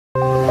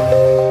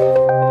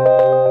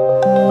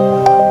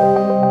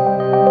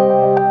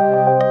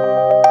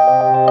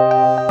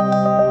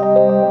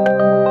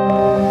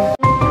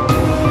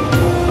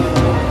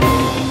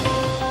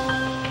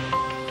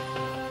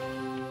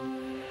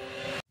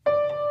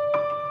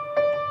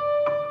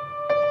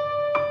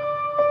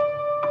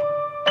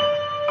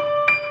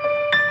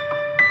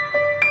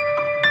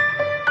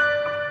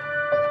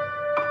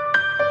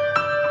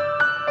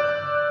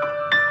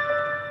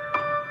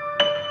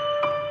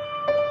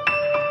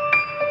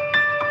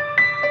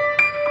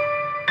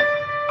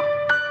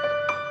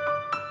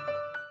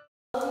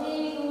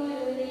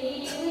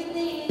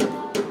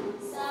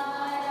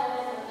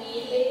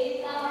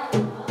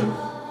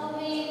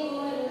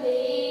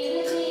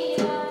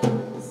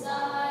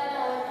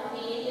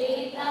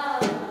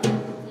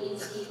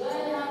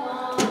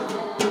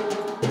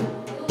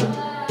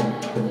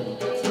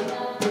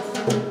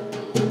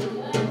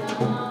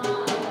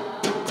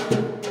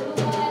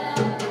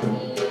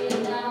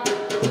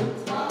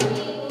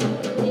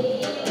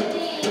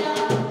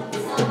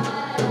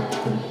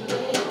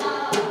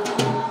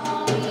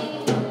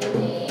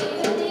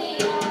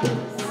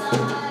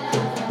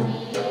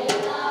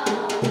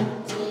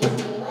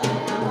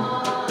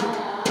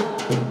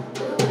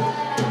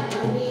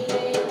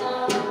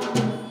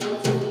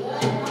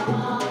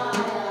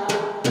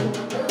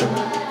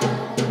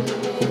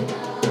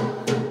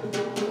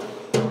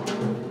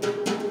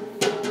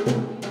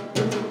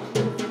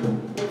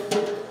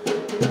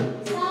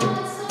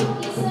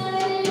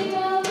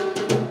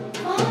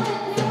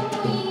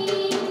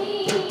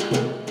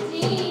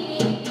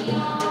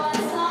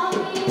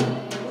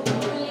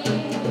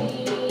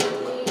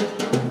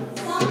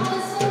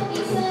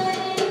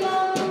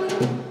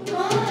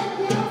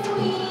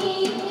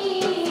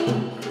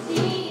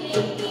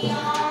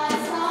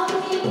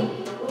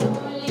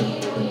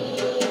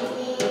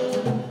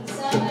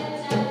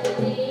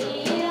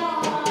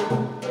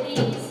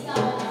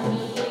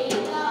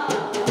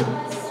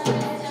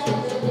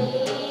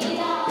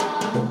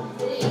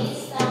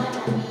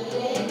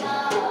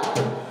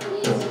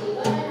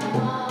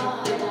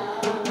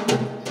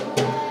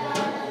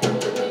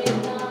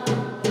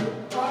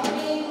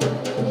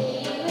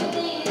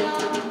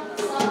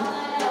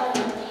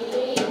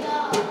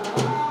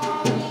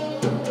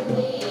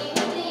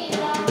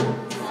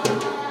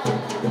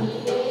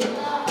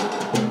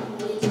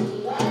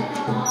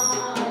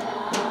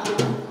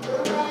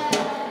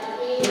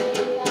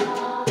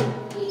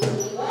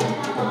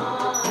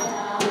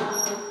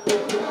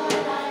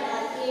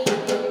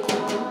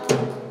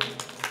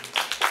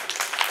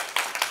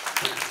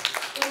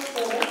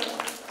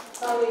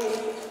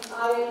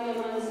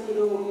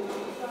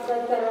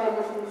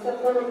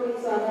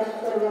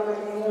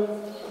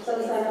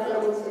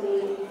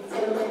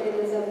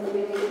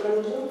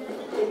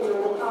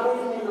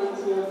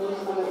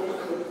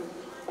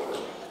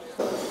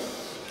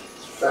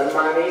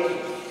સન્માનિત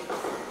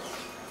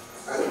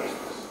અને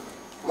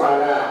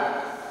મારા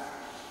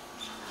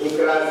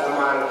દીકરા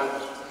સમાન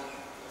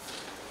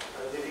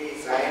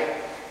અંજલી સાહેબ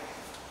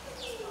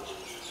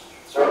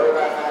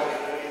બરોડાના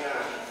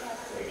રેલવેના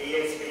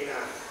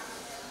ડીએસપીના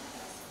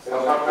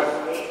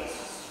ધર્મપત્ની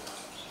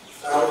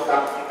સાઉથ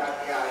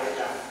આફ્રિકાથી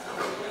આવેલા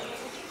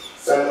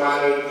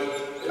સન્માનિત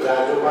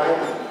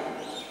રાજુભાઈ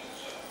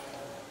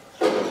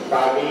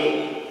ભાભી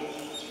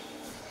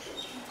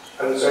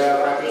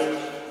અંશયાભાઈ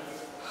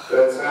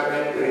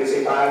રચનાબેન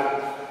પ્રિન્સિપાલ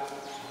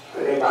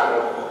અને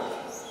બાળકો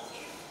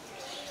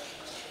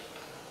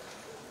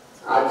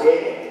આજે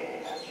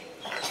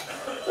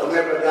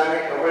તમને બધાને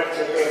ખબર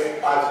છે કે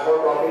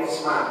પાસપોર્ટ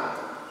ઓફિસમાં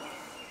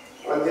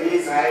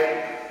અંજલી સાહેબ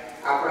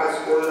આપણા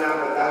સ્કૂલના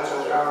બધા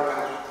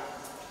છોકરાઓના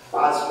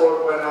પાસપોર્ટ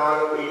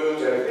બનાવવાનું બીજું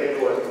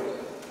ઝડપેલું હતું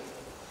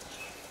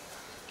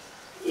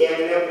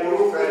એમને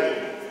પૂરું કરી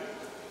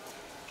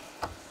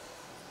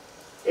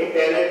એ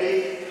પહેલેથી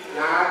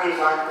નાણાં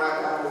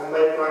વિભાગમાં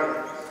મુંબઈ પણ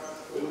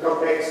ઇન્કમ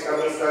ટેક્સ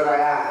કમિશનર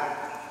રહ્યા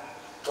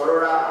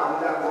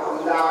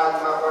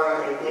અમદાવાદમાં પણ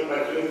અહીંથી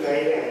બદલી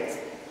થઈને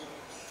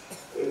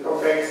ઇન્કમ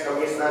ટેક્સ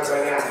કમિશનર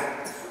બન્યા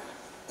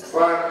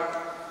પણ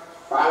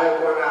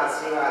બાળકોના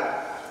આશીર્વાદ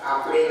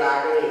આપણી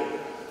લાગણી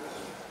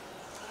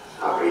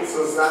આપણી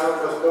સંસ્થાનો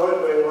બધો જ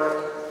વહીવટ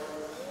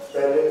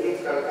પહેલેથી જ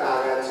કરતા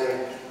આવ્યા છે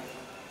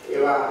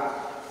એવા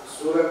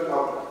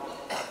સુરતમાં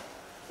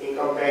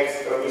ઇન્કમ ટેક્સ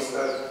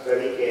કમિશનર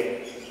તરીકે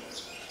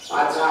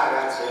પાછા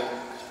આવ્યા છે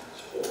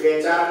હું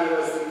 2-4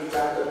 દિવસથી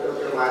વિચારતો હતો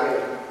કે મારે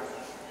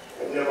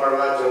એમને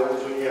મળવા જવું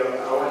જોઈએ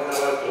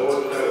અવારનવાર ફોન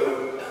કરું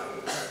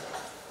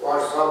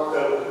વોટ્સઅપ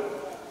કરું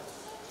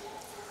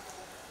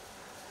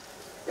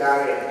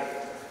ત્યારે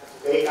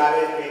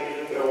ગઈકાલે જ મેં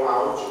કીધું કે હું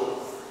આવું છું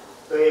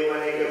તો એ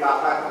મને કે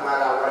બાપા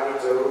તમારે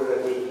આવવાની જરૂર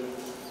નથી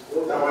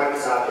હું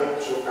તમારી સાથે જ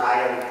છું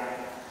કાયમ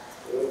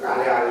હું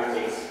કાલે આવી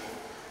જઈશ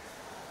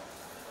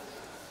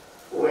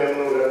હું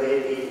એમનું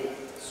હૃદયથી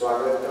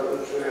સ્વાગત કરું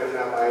છું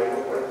એમના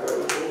ભાઈનું પણ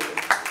કરું છું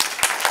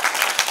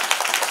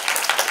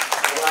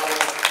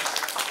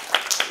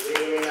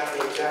રેલવેના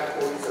 2-4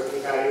 પોલીસ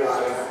અધિકારીઓ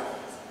આવ્યા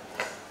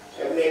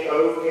એમને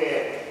કહ્યું કે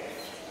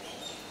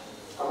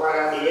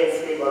અમારા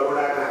ડીએસપી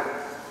બરોડાના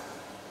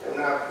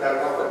એમના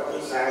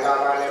ધર્મપત્ની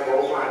સાંઈબાબાને બહુ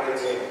માને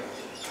છે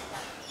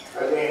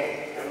અને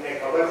એમને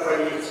ખબર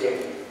પડી છે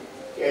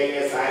કે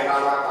અહીંયા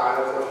સાંઈબાબા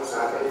બાળકોની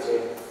સાથે છે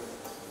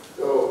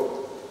તો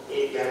એ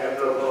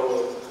એમનો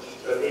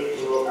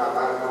હૃદયપૂર્વક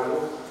આભાર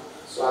માનું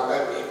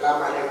સ્વાગત એટલા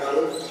માટે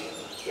કરું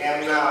કે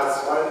એમના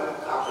હસબન્ડ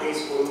આપણી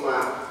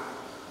સ્કૂલમાં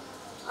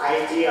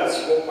આઈજી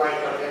હસમુખભાઈ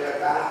પટેલ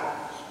હતા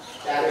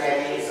ત્યારે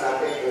એમની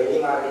સાથે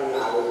ઘણી વાર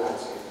આવેલા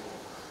છે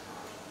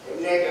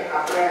એમને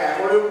આપણે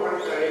એમઓયુ પણ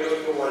કરેલું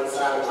હતું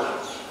વલસાડમાં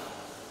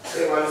તે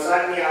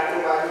વલસાડની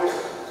આજુબાજુ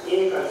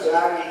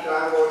 1000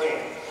 વિકલાંગોને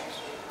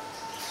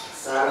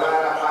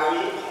સારવાર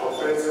અપાવી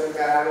ઓપરેશન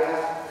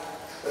કરાવ્યા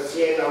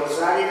પછી એ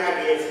નવસારીના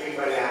ડીએસપી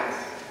બન્યા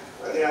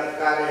અને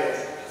અત્યારે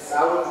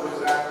સાઉથ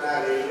ગુજરાતના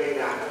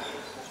રેલવેના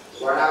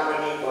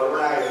વડામની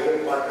બરોડા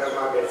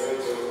હેડક્વાર્ટરમાં બેસે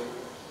છે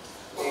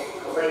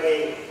ખબર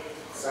નહીં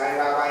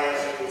સાંઈબાબાએ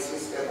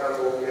વિશિષ્ટ પણ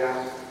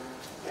બોલ્યા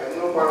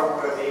એમનું પણ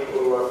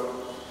હૃદયપૂર્વક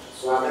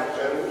સ્વાગત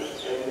કર્યું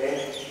એમને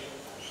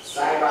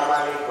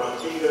સાંઈબાબાની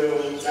ભક્તિ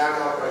જોયું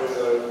વિચારમાં પડી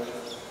ગયું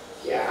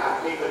કે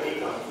આટલી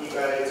બધી ભક્તિ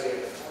કરે છે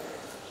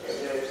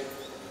એમને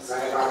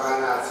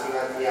સાંઈબાબાના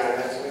આશીર્વાદથી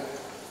આવ્યા છે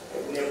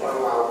એમને પણ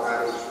હું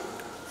આવકારું છું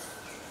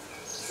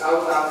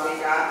સાઉથ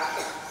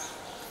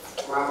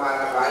આફ્રિકામાં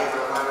મારા ભાઈ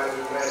મામાના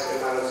દીકરા છે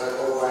મારો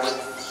સગો ભાઈ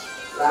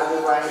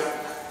રાજુભાઈ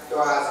તો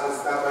આ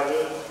સંસ્થા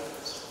બની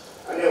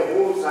અને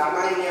હું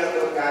સામાન્ય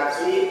હતો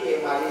ત્યારથી એ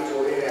મારી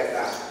જોડે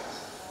રહેતા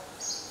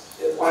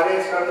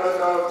કોલેજ કરતો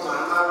તો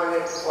મામા મને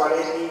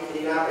કોલેજની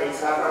ફીના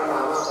પૈસા પણ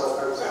મામા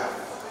મોકલતા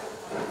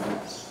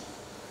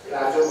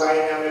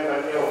રાજુભાઈને અમે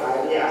બંને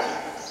હાર્યા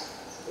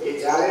એ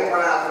જ્યારે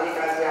પણ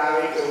આફ્રિકાથી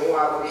આવે કે હું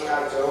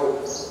આફ્રિકા જઉં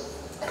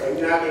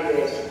એમના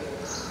લીધે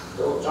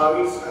તો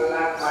 24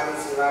 કલાક મારી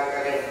સેવા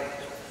કરે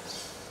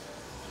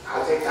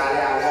આજે કાલે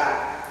આવ્યા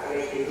અને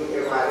કીધું કે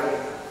મારે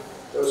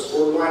તો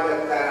સ્કૂલમાં જ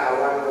અત્યારે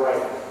આવવાનું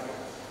હોય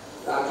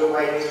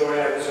રાજુભાઈની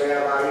જોડે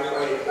અંશયાભાઈ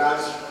પણ એટલા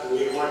જ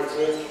નિર્મળ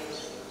છે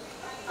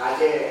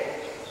આજે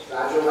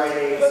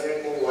રાજુભાઈને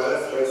 21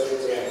 વર્ષ બેસે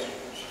છે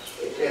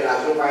એટલે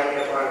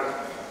રાજુભાઈને પણ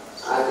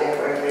આજે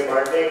આપણે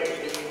બર્થડે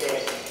નિમિત્તે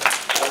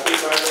હેપી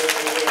બર્થડે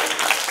કહીએ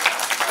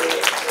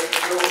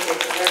એટલું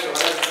 61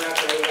 વર્ષના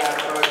થઈ ગયા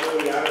પણ હજુ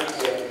યંગ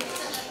છે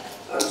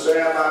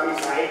અંશયાભાભી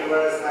 60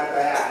 વર્ષના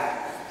થયા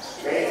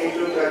મેં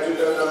કીધું કે હજુ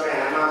તો તમે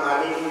હેમા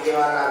માલિની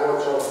જેવા લાગો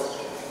છો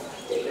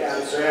એટલે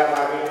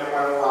અંશયાભાભીને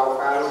પણ હું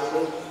આવકારું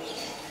છું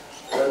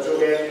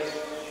રજુબેન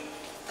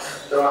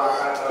તો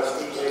આપણા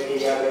ટ્રસ્ટી છે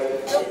દિવ્યાબેન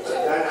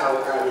બધાને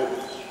આવકારી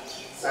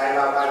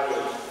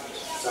સાંઈબાબાની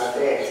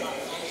સાથે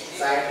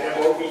સાહેબને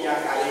બહુ બીજા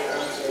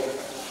કાર્યક્રમ છે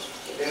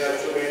એટલે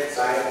રજુબેન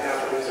સાહેબને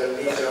આપણે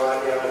જલ્દી જવા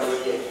દેવા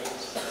જોઈએ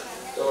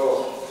તો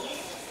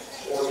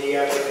હું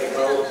દિવ્યાબેનને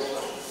કહું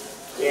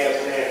કે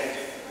એમને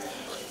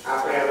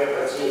આપણે હવે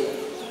પછી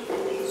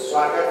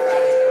સ્વાગત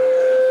કાર્યક્રમ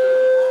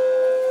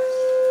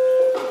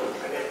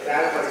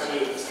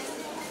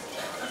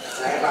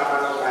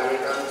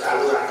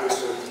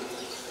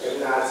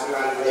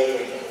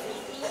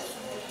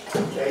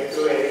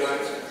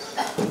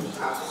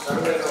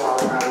સર્વેનો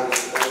આવકારું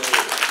કરું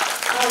છું.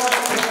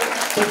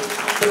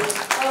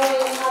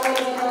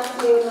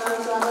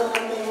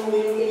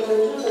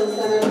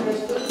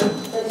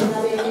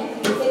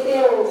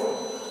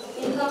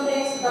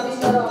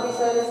 કમિશનર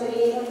ઓફિસર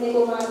શ્રી હિન્દી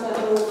કુમાર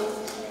સાહેબ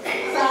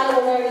સાલ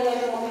ઓગાડી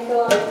અને મોમેન્ટો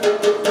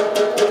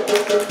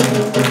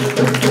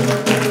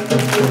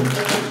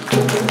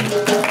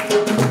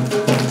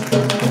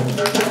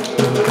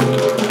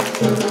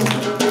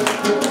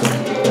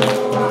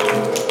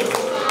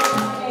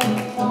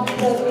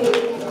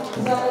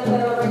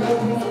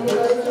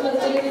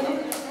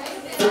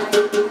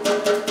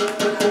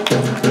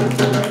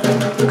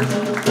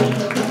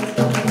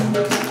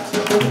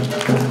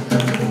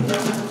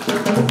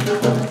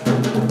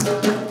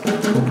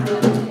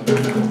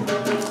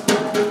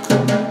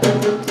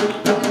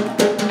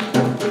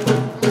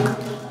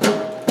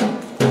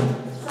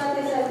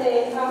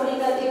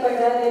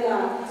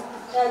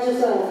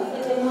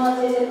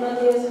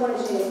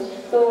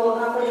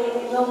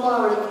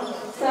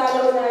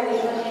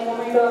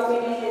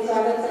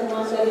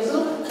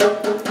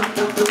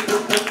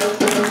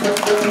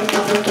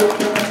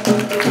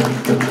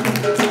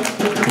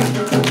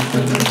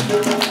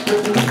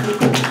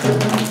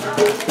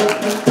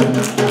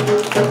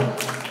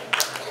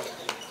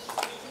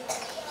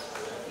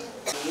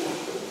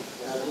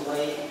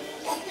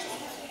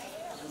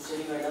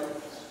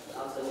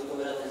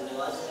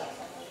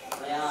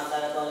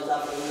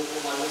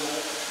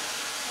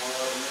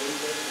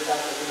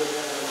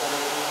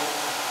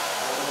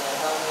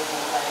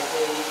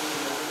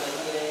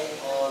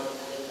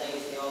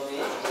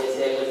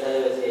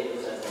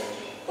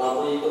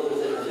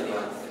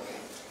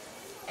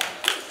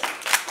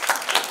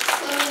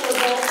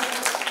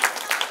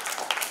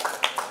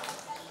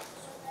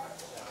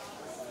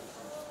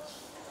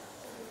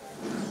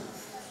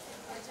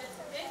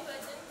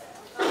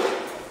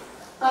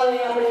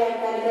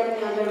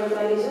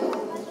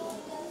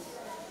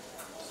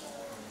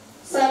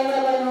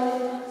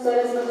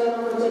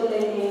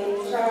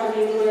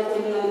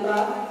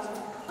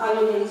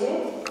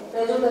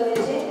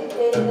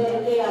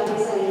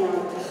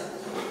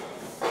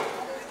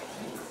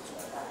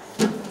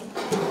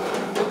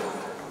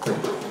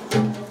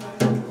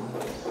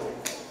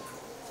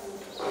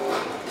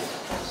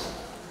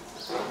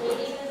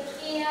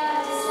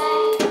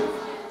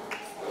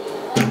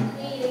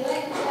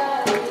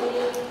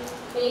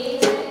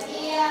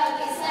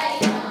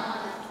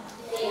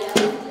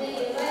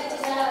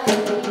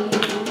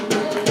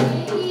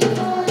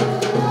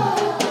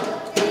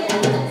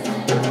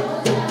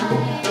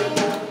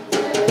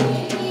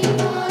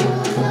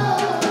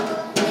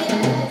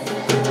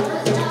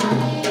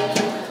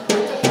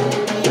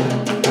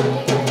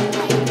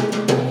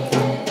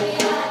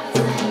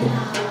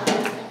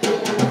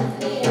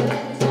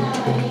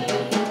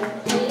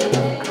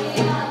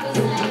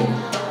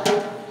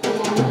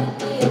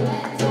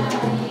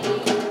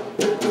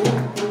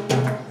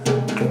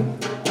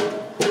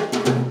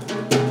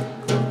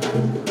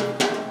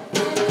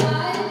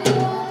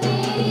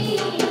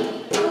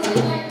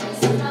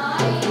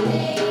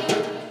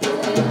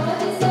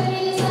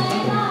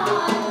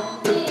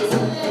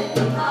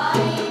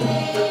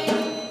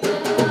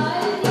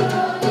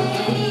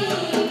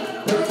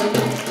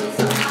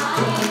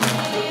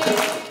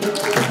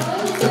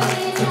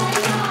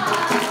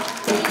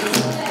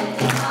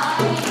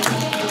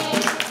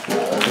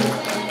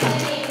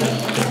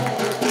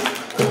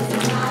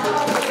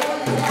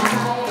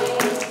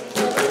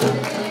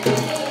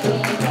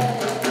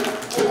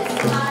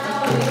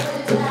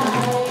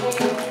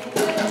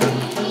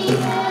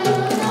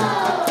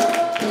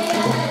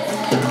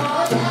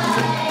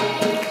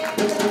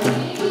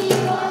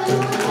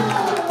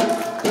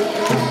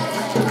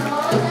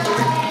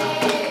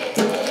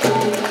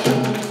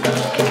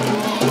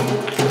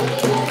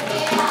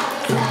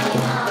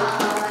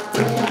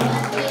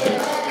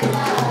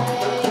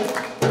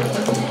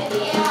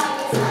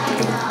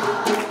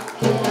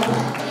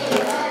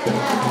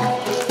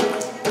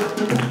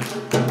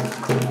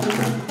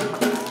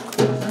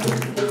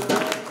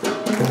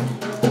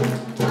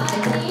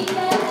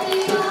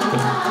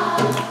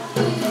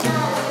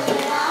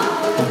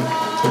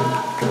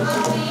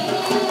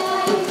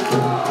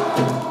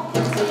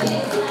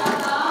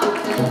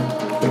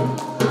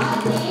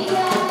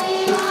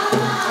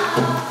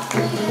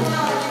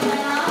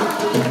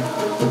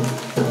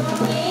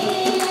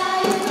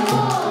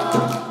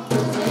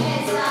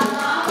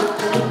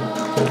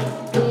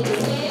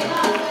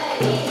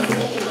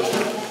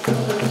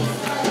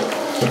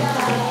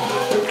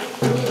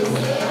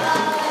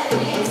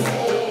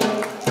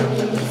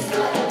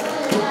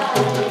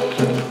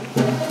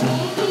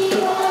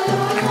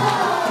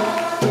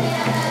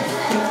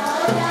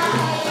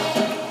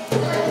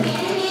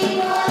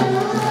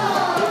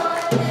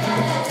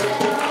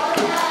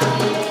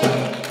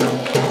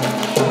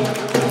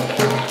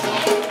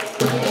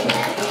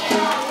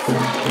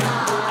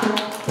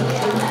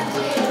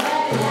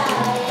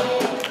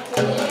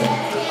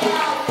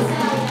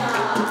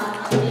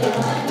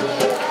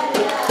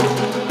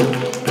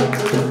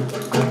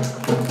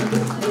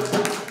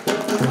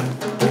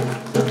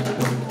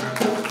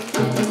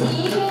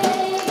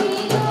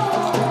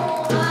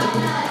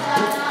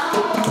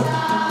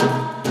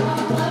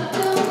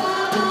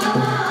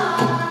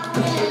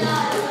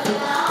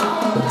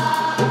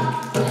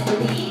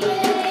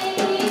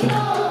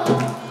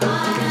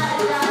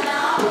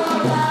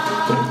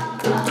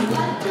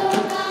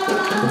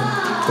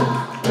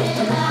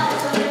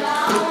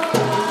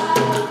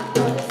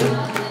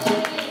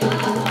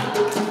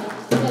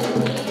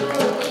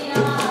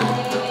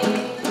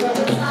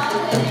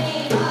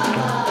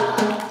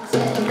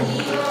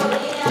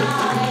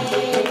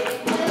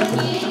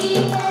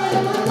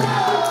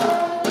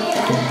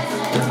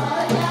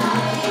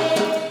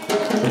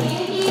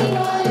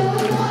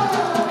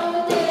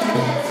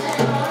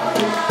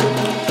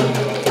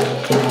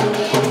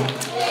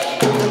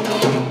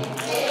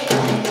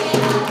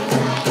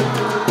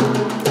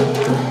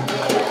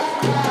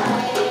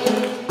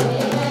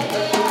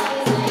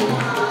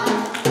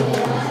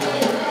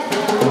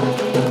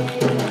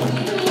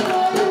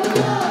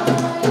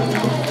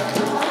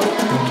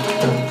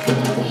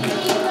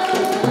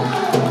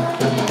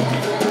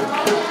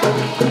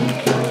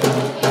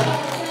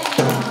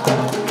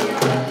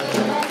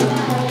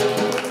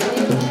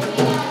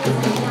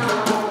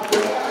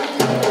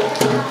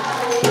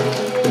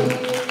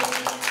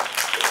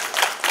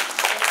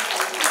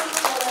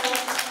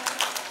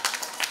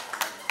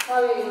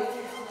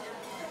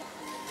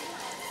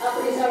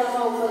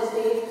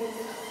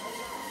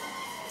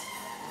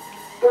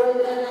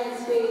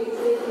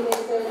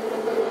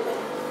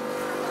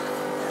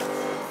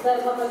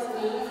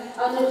ધર્મપત્ની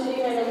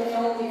અનુશ્રી મેડમને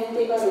હું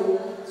વિનંતી કરું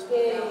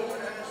કે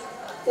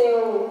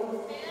તેઓ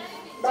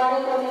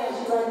બાળકોને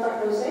આશીર્વાદ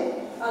પાઠવશે.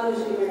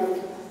 અનુશ્રી મેડમ.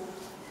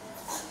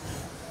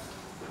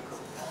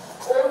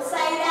 ઓમ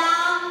સાઈ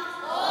રામ.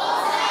 ઓમ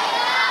સાઈ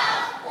રામ.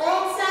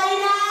 ઓમ સાઈ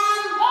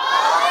રામ.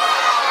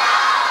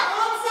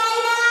 ઓમ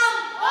સાઈ રામ.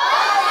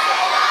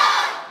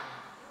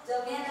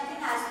 જમ્યા નથી,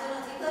 નાસ્તો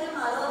નથી કર્યો,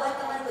 મારો અવાજ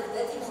તમારે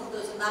બધાથી મોટો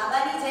છે.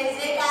 બાબાની જય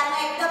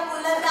જયકારમાં એકદમ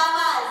બુલંદ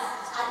આવાજ,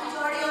 છાતી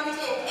જોડીઓની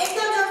છે,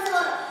 એકદમ જોરથી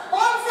બોલો.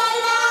 ઓમ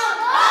સાઈ રામ.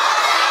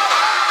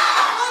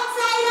 ઓમ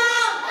સાઈ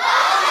રામ.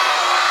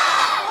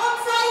 ઓમ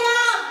સાઈ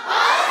રામ.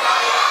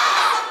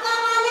 સબકા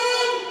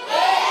માલિક.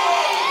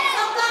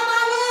 સબકા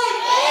માલિક.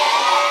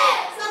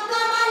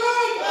 સબકા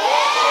માલિક.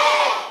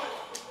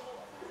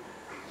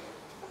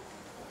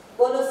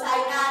 બોલો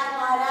સાઈનાથ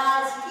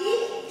મહારાજ કી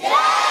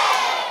જય.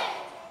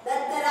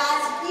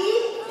 દત્તરાજ કી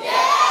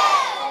જય.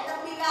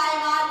 જગદંબિકા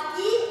માત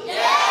કી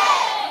જય.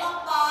 નમઃ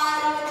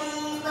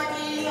પાર્વતી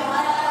પતિ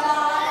હર હર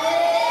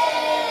મહાદેવ.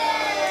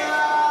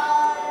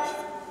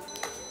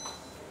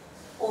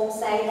 ઓમ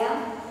સાઈ રામ.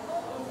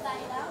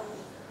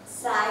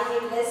 સાઈ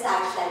એટલે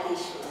સાક્ષાત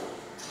ઈશ્વર.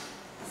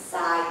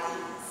 સાઈ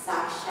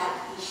સાક્ષાત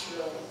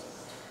ઈશ્વર,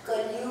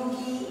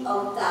 કલયુગી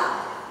અવતાર.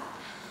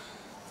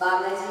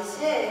 બાબાજી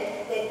છે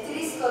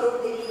 33 કરોડ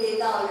દેવી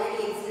દેવતા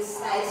ઓલરેડી એક્ઝિસ્ટ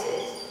થાય છે,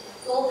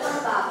 તો પણ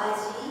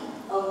બાબાજી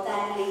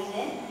અવતાર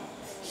લઈને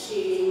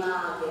શિરડીમાં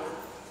આવ્યા.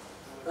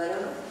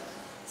 બરોબર.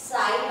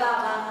 સાઈ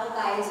બાબાનો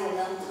કાંઈ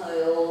જન્મ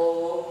થયો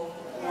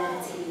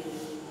નથી.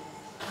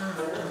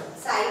 બરોબર.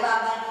 સાઈ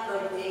બાબાની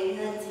બર્થડે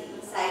નથી.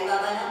 સાઈ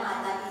બાબાના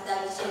માતા પિતા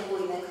વિશે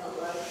કોઈને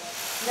ખબર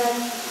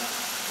નથી.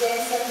 જેમ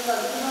સંત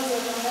કબીરનો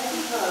જન્મ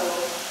નથી થયો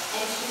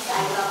એમ શ્રી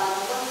સાઈ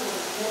બાબાનો પણ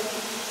જન્મ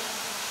નથી.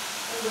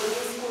 હું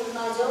બધી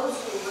સ્કૂલમાં જઉં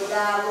છું,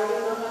 બધા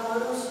વડીલોને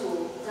મળું છું,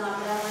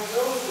 ગામડામાં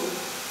જઉં છું,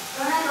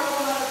 ઘણા લોકો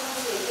મને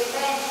પૂછે કે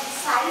બેન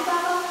સાઈ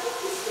બાબા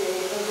શું છે?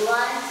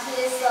 ભગવાન છે,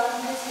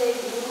 સંત છે,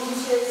 ગુરુ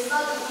છે,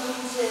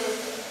 સદગુરુ છે,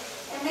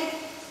 એમને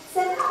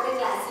શેને આપણે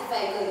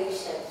ક્લાસિફાય કરી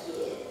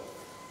શકીએ?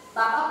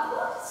 બાબા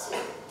કોણ છે?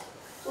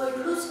 તો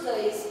એટલું જ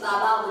કહીશ,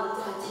 બાબા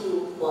બધાથી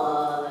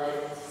ઉપર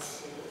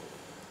છે.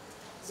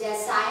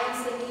 જ્યાં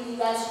સાયન્સ એની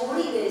લીલા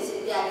છોડી દે છે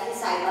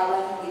ત્યારથી સાઈ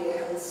બાબાની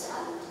મિરેકલ્સ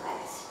ચાલુ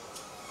થાય છે.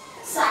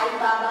 Sai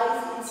Baba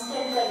is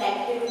instant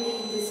connectivity in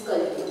this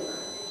કલયુગ.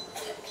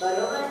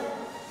 બરોબર.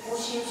 હું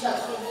શિવ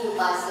શક્તિની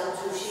ઉપાસક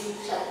છું, શિવ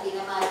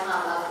શક્તિને મારા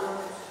મા બાપનો,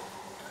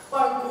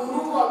 પણ ગુરુ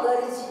વગર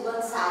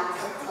જીવન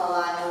સાર્થક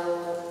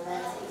થવાનું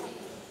નથી.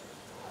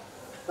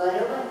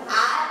 બરોબર.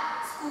 આ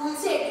સ્કૂલ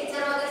છે,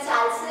 ટીચર વગર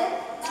ચાલશે?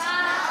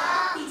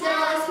 ટીચર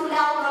વગર સ્કૂલ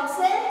આવું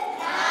ગમશે?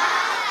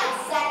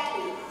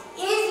 એક્ઝેક્ટલી.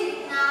 એ જ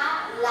રીતના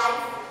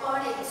લાઈફ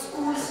પણ એક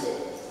સ્કૂલ છે.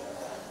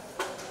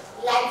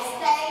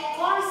 લાઈફસ્ટાઈલ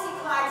કોણ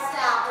શીખવાડશે?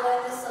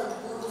 આપણને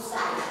સદગુરુ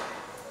સાઈ.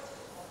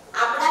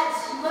 આપણા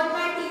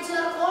જીવનમાં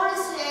ટીચર કોણ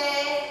છે?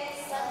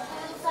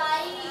 સદગુરુ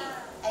સાઈ.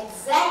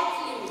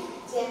 એક્ઝેક્ટલી.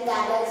 જેમ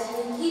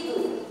દાદાજીએ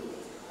કીધું,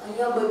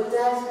 અહીંયા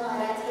બધા જ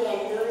મારાથી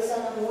એડર્સ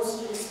અને મોસ્ટ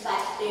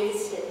રિસ્પેક્ટેડ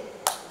છે.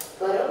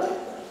 બરોબર.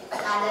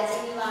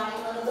 દાદાજીની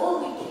વાણી મને બહુ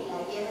મીઠી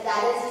લાગી અને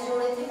દાદાજી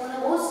જોડેથી મને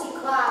બહુ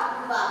શીખવા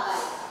આપ્યું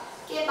બાબાએ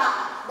કે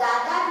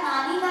દાદા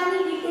નાની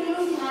નાની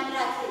ડિટેલનું ધ્યાન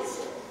રાખે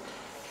છે.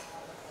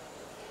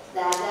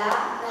 દાદા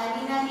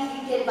નાની નાની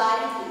ડિટેલ,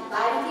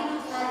 બારીકીનું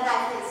ધ્યાન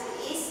રાખે છે.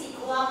 એ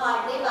શીખવા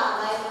માટે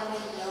બાબાએ મને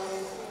અહીંયા.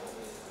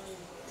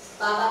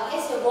 બાબા કહે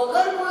છે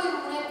વગર કોઈ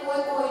રૂને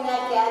કોઈ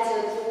કોઈના ક્યાં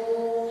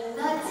જતું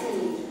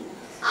નથી.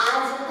 આ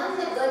જન્મ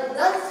ને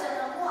 10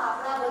 જન્મો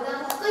આપણા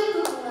બધાનું કંઈક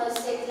ઋણ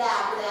હશે, એટલે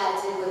આપણે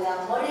આજે બધા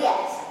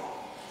મળ્યા છે.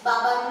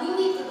 બાબા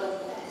નિમિત્ત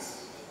બન્યા છે.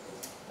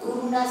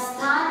 ગુરુના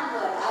સ્થાન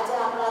પર આજે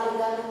આપણા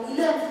બધાનું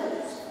મિલન થયું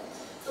છે.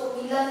 તો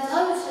મિલન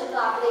થયું છે તો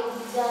આપણે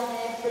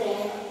એકબીજાને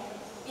પ્રેમ,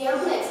 we have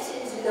to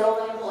exchange love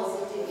and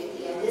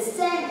positivity,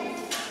 understand?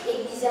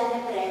 એકબીજાને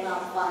પ્રેમ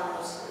આપવાનો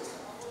છે.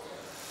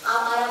 આ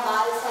મારા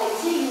બાલ સાહેબ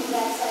છે,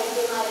 યુવરાજ સાહેબ,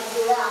 જે મારી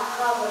જોડે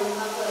આખા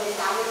વર્લ્ડમાં કરે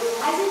છે. આ બધું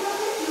આજે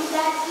તમને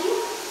યુવરાજજી,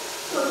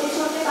 छोटे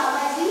छोटे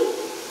बाबाजी,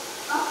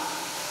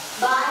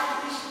 बाल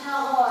कृष्ण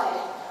होय,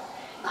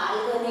 बाल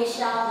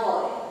गणेशा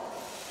होय,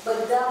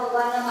 બધા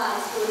ભગવાનના બાળ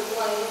સ્વરૂપ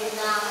હોય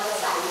એના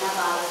અમારા સાઈના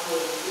બાળ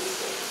સ્વરૂપ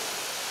છે.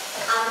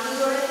 આમની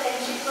જોડે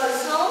ફ્રેન્ડશિપ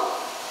કરશો?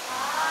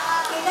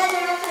 કેટલા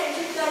જણા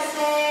ફ્રેન્ડશિપ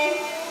કરશે?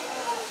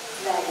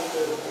 Very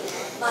good.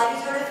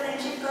 મારી જોડે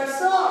ફ્રેન્ડશિપ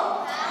કરશો?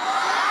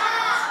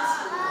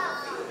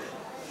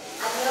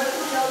 I'm here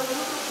to love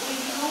you, to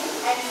greet you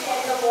and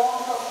share the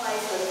warmth of my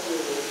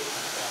Sadguru.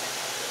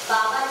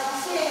 Babaji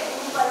છે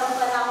ગુરુ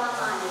પરંપરામાં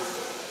માને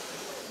છે.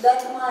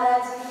 દત્ત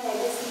મહારાજની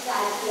લેગેસી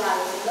ચાલતી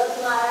આવે છે. દત્ત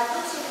મહારાજનો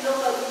છેલ્લો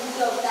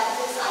કલયુગી અવતાર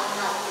છે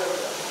સાધના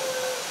પ્રભુ.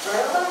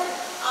 બરોબર.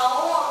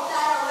 આવો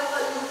અવતાર હવે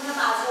કલયુગને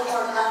પાછો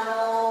પડવાનો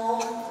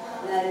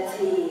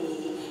નથી.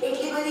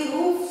 એટલી બધી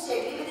હૂફ છે,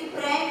 એટલી બધી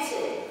પ્રેમ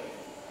છે.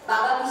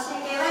 બાબા વિશે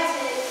કહેવાય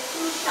છે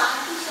તું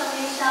શાંતિ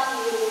હંમેશા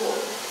મેળવો.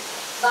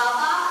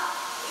 બાબા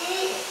એ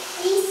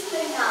પીસ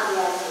લઈને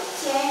આવ્યા છે,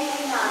 ચેન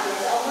લઈને આવ્યા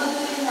છે, અમૃત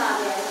લઈને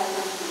આવ્યા છે.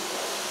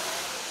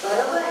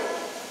 બરોબર.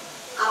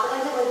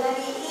 આપણે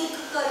બધાને એક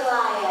કરવા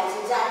આવ્યા છે.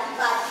 જાતિ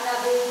પાતિ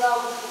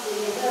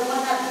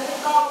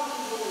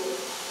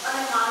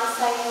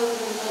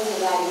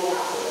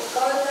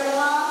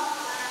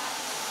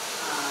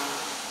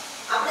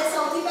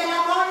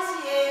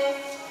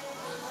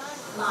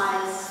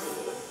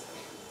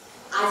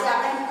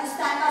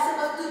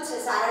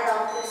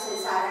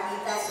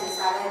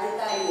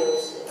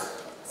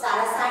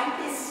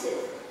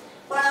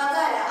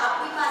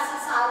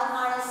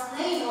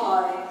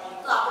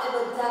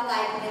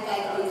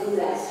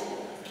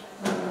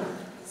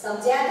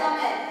સમજ્યા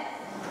તમે?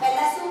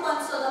 પહેલા શું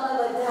બનશો તમે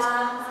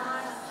બધા?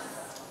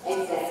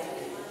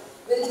 Exactly.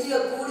 Will be a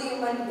good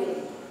human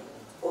being.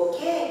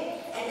 Okay?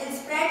 And then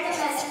spread the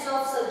message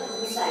of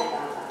Sadhguru Sai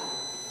Baba.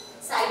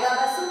 Sai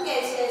Baba શું કહે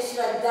છે?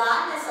 શ્રદ્ધા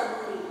અને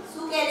સબૂરી.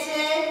 શું કહે છે?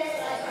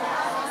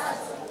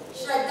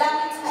 શ્રદ્ધા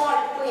means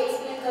what? કોઈ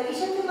એક્સપ્લેન કરી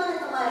શકે મને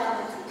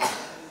તમારામાંથી?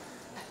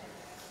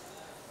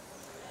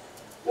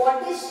 What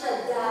is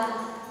Shraddha?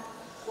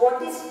 What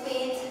is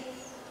faith?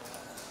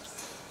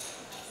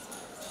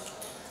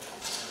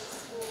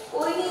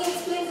 કોઈ નહીં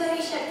એક્સપ્લેન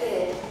કરી શકે.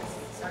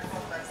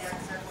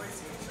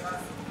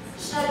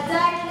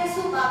 શ્રદ્ધા એટલે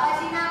શું?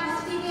 બાબાજીના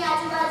મૂર્તિની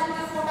આજુબાજુ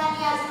કે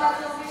ફોટાની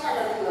આજુબાજુ હંમેશા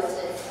લખ્યું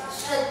હશે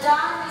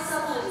શ્રદ્ધા અને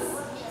સબૂરી.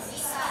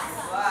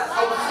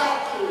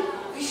 Exactly.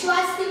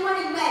 વિશ્વાસથી પણ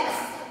immense.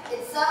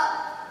 It's a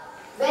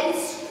very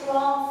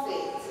strong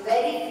faith.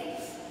 Very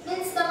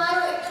means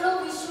તમારો એટલો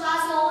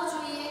વિશ્વાસ હોવો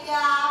જોઈએ કે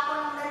આ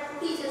પણ અંદર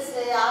તૂટી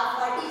જશે, આ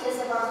ફાટી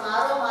જશે, પણ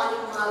મારો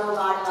માલિક મારો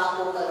વાળ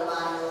વાંકો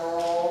કરવાનો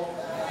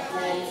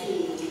નથી.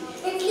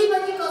 એટલી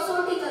બધી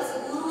કસોટી થશે.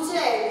 ગુરુ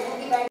છે,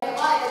 ગુરુની બેઠક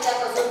હોય તો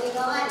ત્યાં કસોટી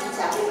થવાની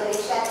છે. આપણી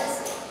પરીક્ષા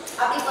થશે.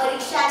 આપણી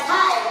પરીક્ષા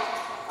થાય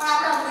પણ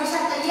આપણે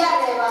હંમેશા તૈયાર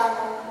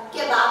રહેવાનું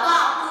કે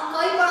બાબા આપણું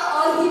કંઈ પણ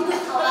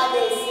અહિત થવા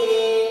દેશે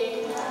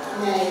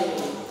નહીં.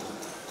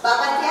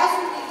 બાબા ત્યાં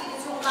સુધી કીધું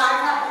છું,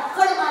 કાળના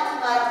પકડમાંથી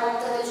મારા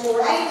ભક્તને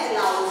છોડાઈને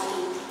લાવું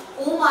છું.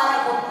 હું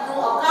મારા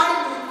ભક્તનું અકાળ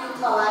મૃત્યુ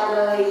થવા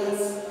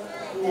દઈશ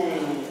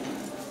નહીં.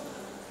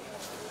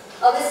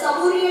 હવે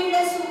સબૂરી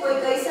એટલે શું? કોઈ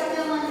કહી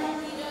શકે મને?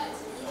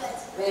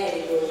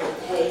 Very good.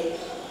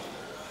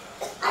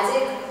 આજે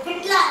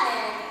કેટલા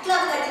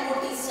બધા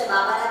ડિવોટીસ છે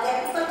બાબાના.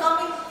 ત્યાં પીપલ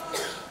કમિંગ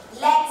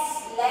લેક્સ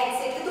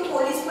એટલે તો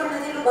પોલીસ પણ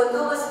નથી, એટલું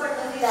બંદોબસ્ત પણ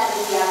નથી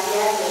રાખી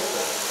આપ્યા છે.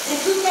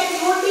 જેટલું ત્યાં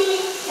ડિવોટી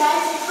જાય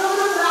છે એટલો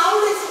બધો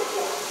ક્રાઉડ છે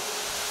ત્યાં.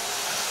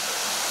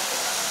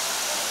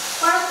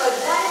 પણ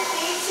બધાને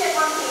પેટ છે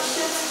પણ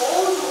પેશન્સ બહુ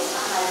જ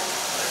ઓછા છે.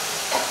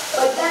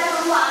 બધાને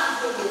બધું આમ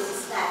જોઈએ છે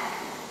સ્નેપ.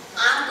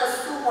 આમ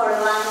કશું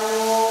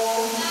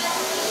મળવાનું.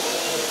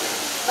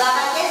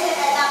 બાબા કહે છે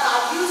દાદા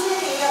ભાગ્યું છે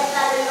ને એ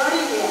અત્યારે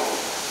લડી ગયા.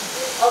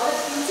 હવે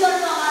ફ્યુચર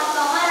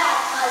તમારા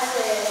હાથમાં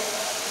છે.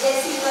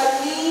 જેસી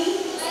કરવી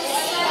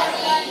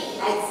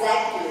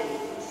એક્ઝેક્ટલી.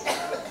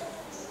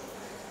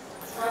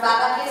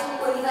 બાબા કહે છે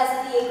કોઈની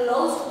પાસેથી એક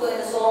લઉં છું તો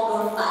એને 100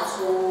 ગણું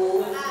પાછું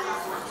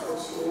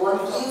છું.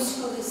 One gives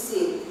to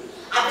receive.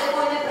 આપણે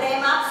કોઈને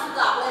પ્રેમ આપશું તો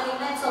આપણે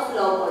રિમેન્સ ઓફ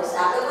લવ મળશે.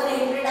 આપણે કોઈને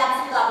 100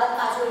 આપશું તો આપણે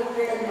પાછો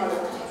 100 જ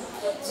મળશે.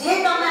 જે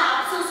તમે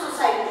આપશો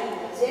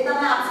સોસાયટીને, જે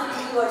તમે આપશો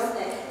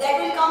યુનિવર્સને, that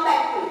will come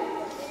back to you.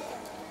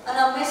 અને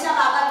હંમેશા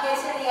બાબા કહે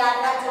છે ને યાદ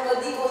રાખજો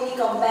કદી કોઈની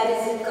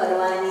કમ્પેરિઝન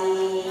કરવાની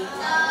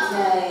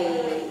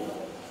નહીં.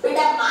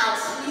 બેટા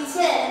માછલી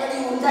છે એને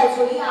કદી ઊંધાઈ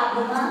જોઈએ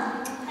આબમાં?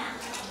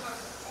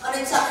 અને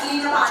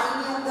ચકલીને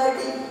પાણીની અંદર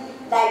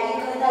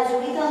ડાઇવિંગ કરતા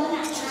જોઈ તમે?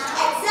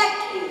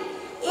 એક્ઝેક્ટલી.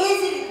 એ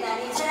જ રીતના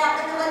નેચર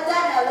આપણે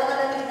બધાને અલગ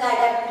અલગ રીતના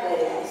એડેપ્ટ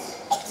કર્યા છે.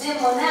 જે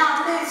મને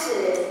આવડે છે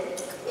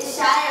એ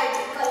શાયદ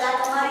કલા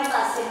તમારી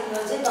પાસે નહીં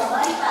હોય. જે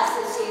તમારી પાસે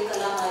છે એ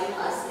કલા મારી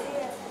પાસે.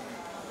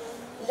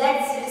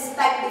 Let's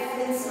respect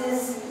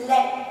differences.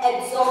 Let's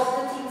absorb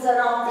the things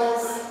around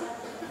us.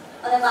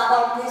 અને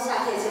બાબા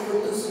હંમેશા કહે છે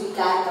બધું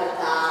સ્વીકાર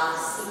કરતા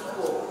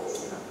શીખો.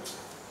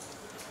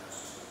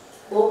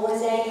 બહુ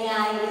મજા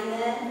અહીંયા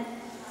આવીને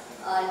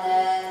અને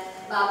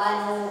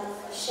બાબાનું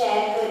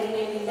શેર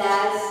કરીને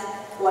વિદાસ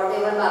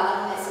વોટેવર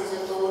બાબાનો મેસેજ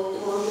હતો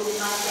થોડું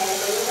ટૂંકમાં શેર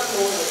કર્યું પણ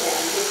બહુ મજા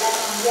આવી. જેટલા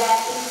સમજ્યા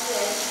ઠીક છે.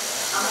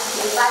 આમાં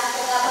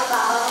 5% પણ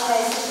બાબાનો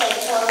મેસેજ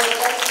ફોરવર્ડ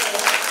કરશે.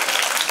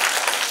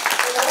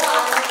 બહુ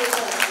આનંદ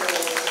થશે.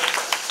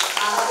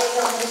 બાબા કે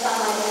હંમેશા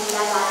મારી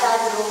લીલા ગાતા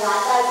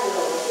જ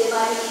રહો. જે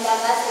મારી લીલા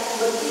ગાશે એની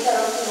બધી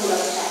તરફથી હું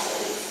રક્ષા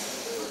કરીશ.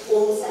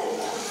 ઓમ સાઈ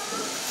રામ.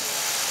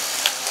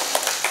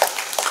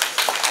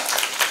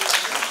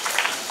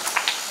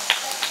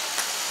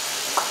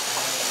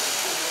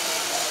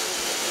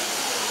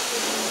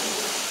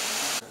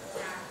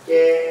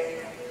 કે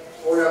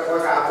હું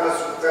લગભગ આપણા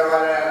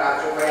શુક્રવારે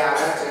રાજુભાઈ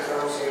આગળ છે તો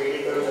હું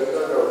શેરડી પર જતો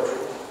રહું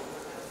છું.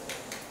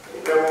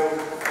 એટલે હું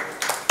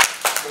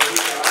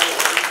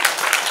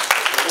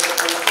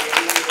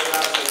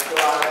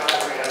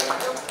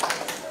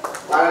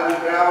મારા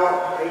દીકરાઓ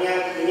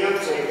અહીંયા નિયમ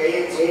છે કે જે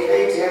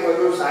કંઈ છે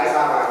બધું સાંઈ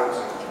બાબાનું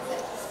છે.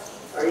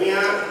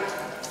 અહીંયા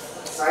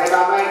સાંઈ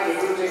બાબાએ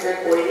કીધું છે કે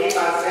કોઈની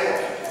પાસે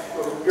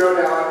રૂપિયો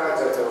લેવા ન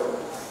જતો.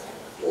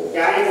 હું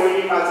ક્યારેય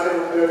કોઈની પાસે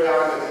રૂપિયો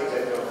લેવા નથી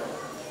જતો.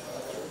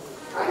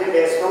 આજે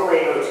 10મો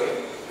મહિનો છે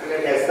અને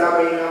 10મા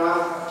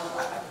મહિનામાં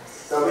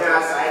તમે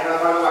આ સાંઈ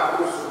બાબાનું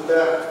આટલું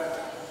સુંદર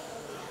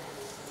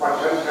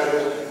પઠન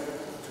કર્યું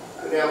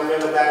અને અમને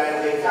બધાને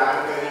જે જાણ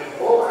કરી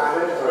બહુ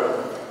આનંદ થયો.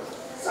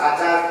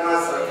 સાચા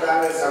અર્થમાં શ્રદ્ધા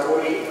અને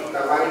સબૂરી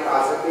તમારી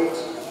પાસેથી જ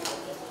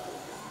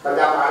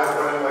બધા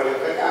બાળકોને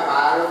મળ્યું કે આ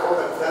બાળકો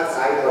બધા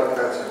સાંઈ ભક્ત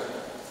છે.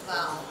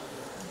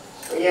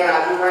 અહીંયા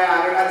રાજુભાઈ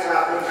આવેલા છે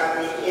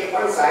આફ્રિકાથી. એ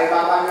પણ સાંઈ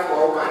બાબાને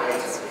બહુ માને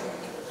છે.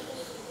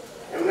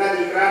 એમના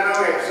દીકરાનો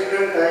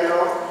એક્સિડન્ટ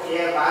થયો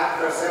એ વાત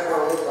કરશે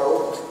પણ હું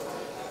કહું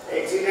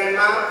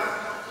એક્સિડન્ટમાં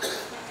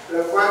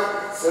લગભગ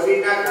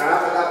શરીરના ઘણા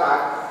બધા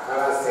ભાગ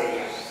ખલાસ થઈ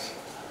ગયા.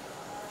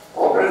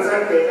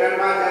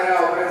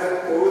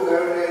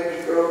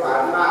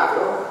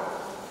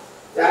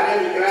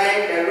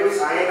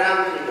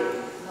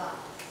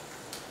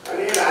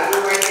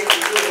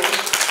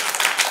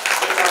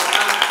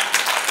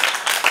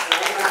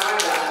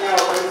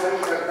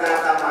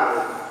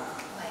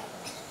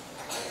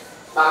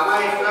 બાબા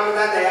એટલા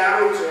બધા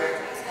દયાળુ છે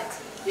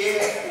કે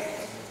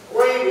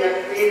કોઈ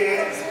વ્યક્તિને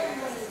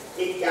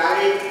એ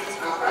ક્યારેય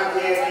આપણા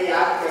જે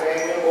યાદ કરે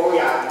એને બહુ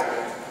યાદ કરે.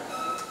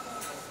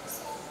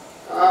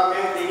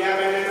 મેં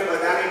દિવ્યાબેનને તો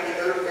બધાને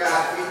કીધું કે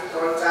આજથી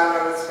 3-4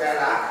 વર્ષ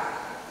પહેલા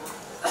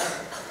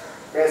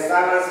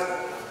બેસતા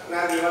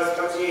વર્ષના દિવસ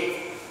પછી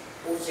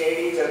હું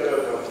શેરી જતો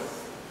હતો.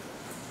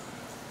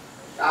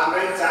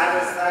 આપણે 4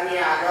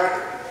 રસ્તાની આગળ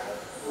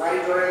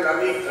મારી જોડે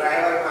લલિત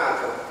ડ્રાઈવરમાં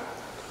હતો.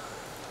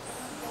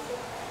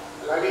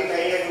 લલિત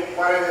અહીંયા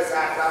ઉપર જ હશે,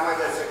 આટલામાં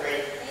જ હશે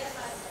કંઈ.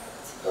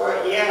 તો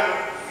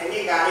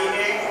એની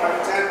ગાડીને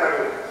પંચર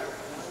પડ્યું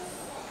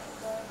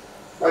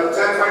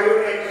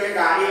ને એટલે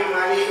ગાડી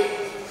મારી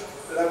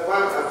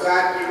લગભગ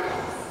 1000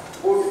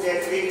 ફૂટ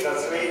જેટલી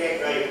ઘસડીને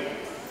ગઈ.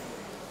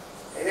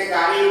 એને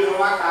ગાડી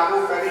જોવા કાબુ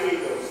કરી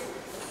લીધો.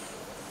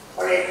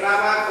 પણ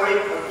એટલામાં કોઈ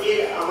ફકીર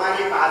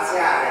અમારી પાસે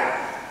આવ્યા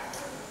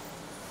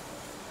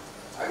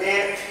અને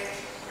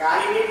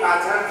ગાડીની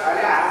પાછળ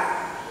ફર્યા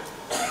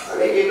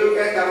અને કીધું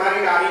કે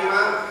તમારી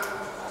ગાડીમાં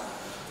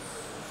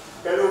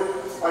પેલું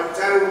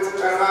પંચર ઊંચું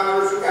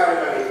કરવાનું શું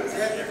કહેવાય,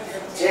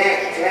 જેક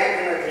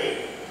નથી,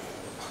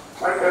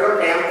 પણ પેલો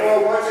ટેમ્પો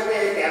ઉભો છે ને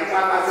એ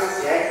ટેમ્પા પાસે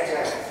જેક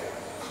છે.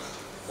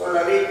 તો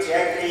લલિત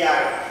જેક લઈ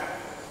આવ્યો.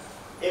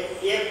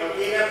 એ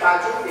ફકીરે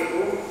પાછું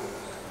કીધું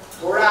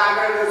થોડા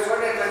આગળ જશો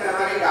ને એટલે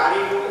તમારી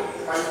ગાડીનું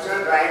પંચર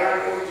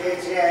ડ્રાઈવરનું જે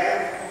છે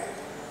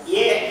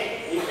એ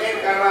રિપેર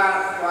કરવા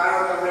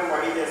વાળો તમને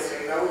મળી જશે,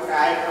 નવું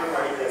ટાયર પણ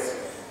મળી જશે.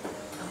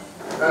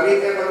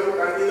 લલિતે બધું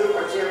કરી દીધું.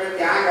 પછી અમે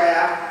ત્યાં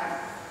ગયા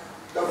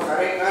તો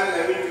ખરેખર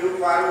નવી ટ્યુબ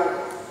વાળું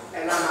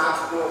એના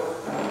માપનું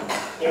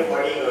એ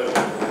પડી ગયું.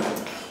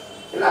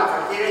 પેલા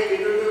ફકીરે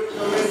કીધું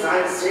તમે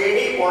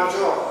શેરડી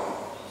પહોંચો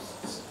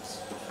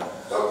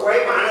તો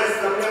કોઈ માણસ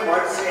તમને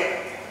મળશે,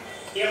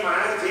 એ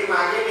માણસ જે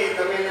માંગે ને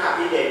તમે એને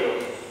આપી દેજો.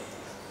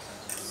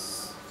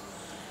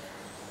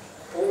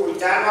 હું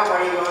વિચારમાં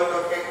પડી ગયો હતો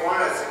કે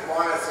કોણ હશે.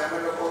 અમે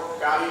લોકો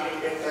ગાડી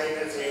રિપેર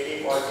થઈને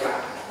શેરડી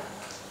પહોંચ્યા.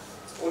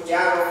 હું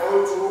જ્યાં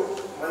રોકાઉં છું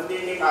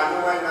મંદિરની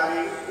બાજુમાં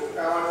મારી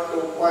ઉતાવળનું તો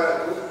ઉપર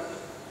હતું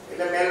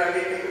એટલે મેં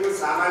લલિતને કીધું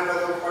સામાન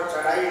બધો ઉપર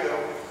ચડાવી દો,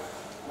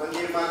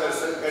 મંદિરમાં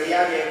દર્શન કરી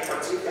આવીએ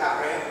પછી જ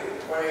આપણે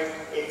ઉપર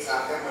એક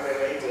સાથે મને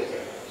લઈ જશે.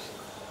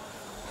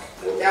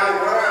 હું ત્યાં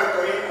ઉભો રહ્યો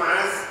તો એક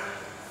માણસ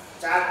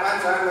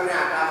 4-5 વાર મને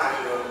આટા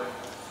મારી ગયો.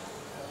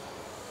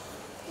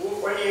 હું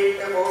પણ એ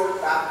રીતે બહુ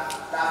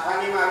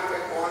તાફાની માર કે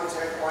કોણ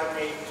છે કોણ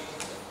નહીં.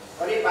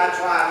 ફરી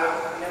પાછો આવ્યો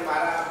અને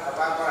મારા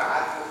ખભા પર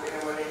હાથ મૂકીને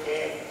મને કે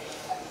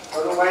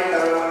અનુભાઈ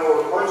તમે મને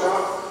ઓળખો છો?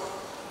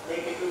 મેં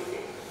કીધું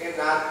કે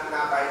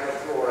ના ભાઈ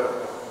નથી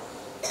ઓળખતો.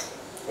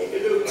 એને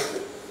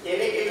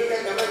કીધું કે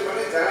તમે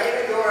મને જરાય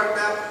નથી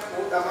ઓળખતા,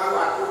 હું તમારું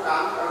આટલું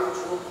કામ કરું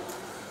છું.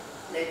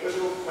 મેં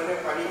કીધું મને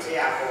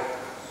પરિચય આપો.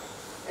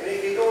 એને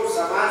કીધું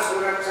સમાજ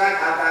સુરક્ષા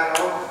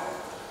ખાતાનો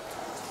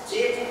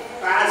ચીફ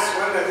ટાસ્ક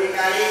ફોર્સ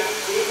અધિકારી,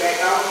 ચીફ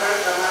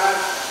એકાઉન્ટન્ટ, તમારા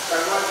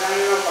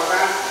કર્મચારીનો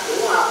પગાર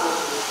હું આપું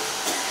છું.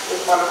 હું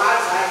પરમાર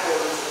સાહેબ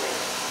બોલું છું.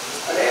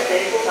 અરે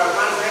બેંકુ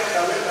પરમાર સાહેબ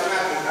તમે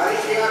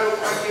ભિખારી જેવા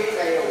ઉપર કેવી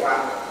થઈ ઉભા?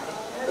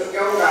 તો કે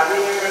હું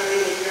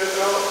ગાંધીનગરથી નીકળ્યો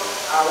તો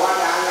આવા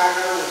ડાંગ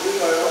આગળ ઊભી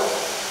ગયો.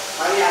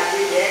 મારી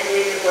આખી બેંક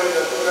લઈને કોઈ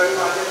જતું રહ્યું.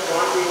 આજે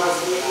 3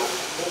 દિવસની હું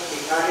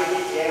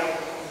ભિખારીની જેમ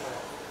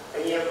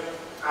અહીંયા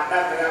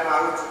આટા ફેરા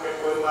મારું છું કે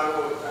કોઈ મારું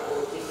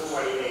ઓળખીતું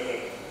મળી રહે.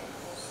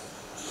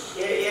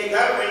 એ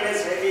દર મહિને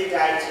શેરી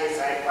જાય છે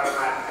સાહેબ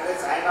પરમાર. અને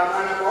સાહેબ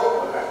આપણને બહુ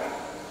પગાર.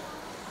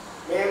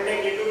 મેં એમને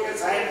કીધું કે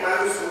સાહેબ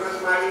મારું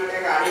સુરતમાં આવી રીતે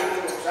ગાડીનું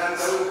નુકસાન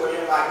થયું,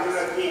 કોઈને વાગ્યું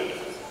નથી,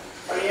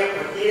 પણ એ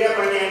ફકીરે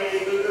મને એમ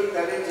કીધું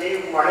તને જે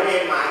મળે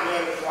એ માંગે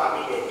એમ તું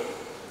આપી દે.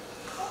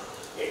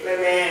 એટલે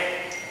મેં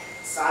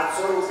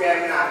 700 રૂપિયા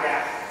એમને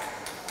આપ્યા.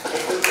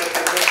 એટલું તો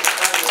તમે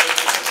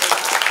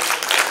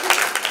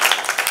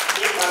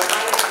એ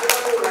પરમારે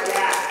કેટલું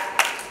રહ્યા.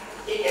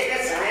 એ કે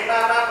સાહેબ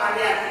બાબા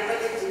મારી આટલી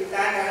બધી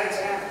ચિંતા કરે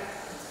છે.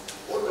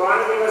 હું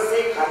 3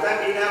 દિવસથી ખાધા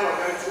પીધા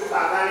વગર છું,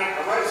 બાબાને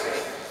ખબર છે.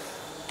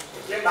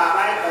 એટલે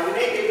બાબાએ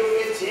તમને કીધું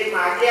કે જે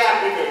માગે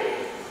આપી દે.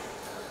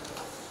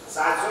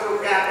 700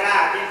 રૂપિયા આપ્યા.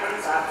 આજે પણ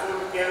 700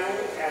 રૂપિયાનું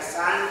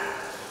એહસાન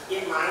એ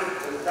માણસ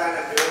ભૂલતા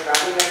નથી. હું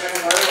ગાંધીનગર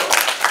મળ્યો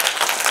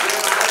એ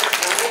માણસ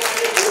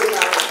નાની ભૂલ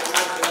આવે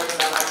સમાજ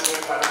સુરક્ષામાંથી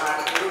એ પરમાર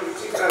એટલું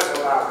વિચિત્ર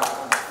સ્વભાવ.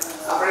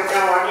 આપણે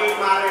ત્યાં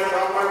ઓડિટમાં આવે તો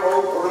પણ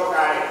બહુ ભૂલો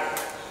કાઢે.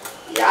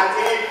 એ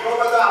આજે એટલો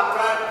બધો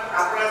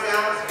આપણા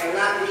ત્યાં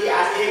એનાથી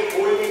આજે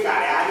ભૂલ નહીં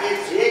કાઢે. આજે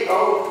જે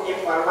કહું એ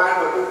પરમાર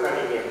બધું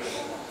કરી દે.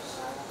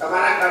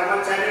 તમારા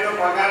કર્મચારીનો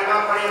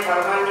પગારમાં પણ એ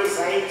પરમારની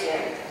સહી છે.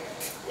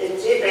 એ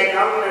ચીફ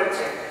એકાઉન્ટન્ટ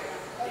છે.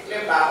 એટલે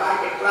બાબા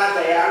કેટલા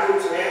દયાળુ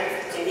છે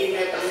એની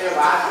મેં તમને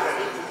વાત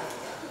કરી.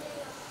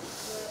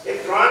 એ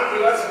 3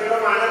 દિવસ પેલો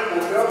માણસ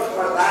ભૂખ્યો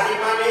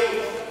પથારીમાં નહીં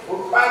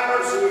ફૂટપાથ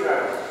પર સૂઈ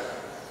ગયો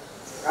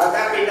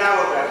ખાધા પીધા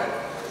વગર.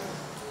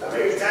 તમે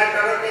વિચાર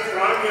કરો કે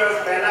 3 દિવસ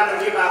પહેલા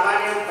પછી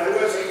બાબાને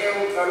કહ્યું છે કે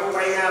હું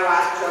કનુભાઈને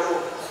વાત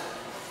કરું.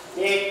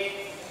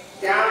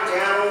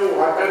 જ્યાં હું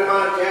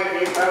હોટલમાં જ્યાં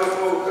ગેસ્ટ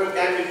હાઉસમાં ઉતરો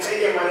ત્યાં નીચે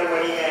જ મને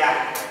મળી ગયા.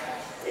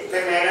 એટલે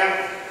મેડમ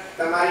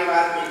તમારી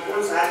વાત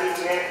બિલકુલ સાચી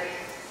છે.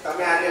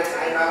 તમે આજે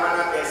સાંઈ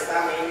બાબાના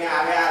બેસતા મહિને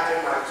આવ્યા, આજે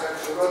મકસદ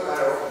પૂરો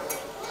કર્યો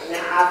અને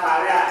આ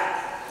પાડ્યા,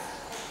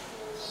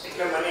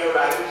 એટલે મને એવું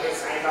લાગ્યું કે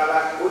સાંઈ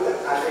બાબા ખુદ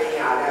આજે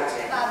અહીંયા આવ્યા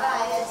છે. બાબા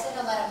આવ્યા છે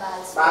તમારા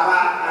બાલ.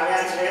 બાબા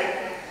આવ્યા છે.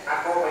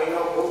 આખો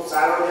મહિનો ખૂબ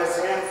સારો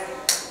જશે.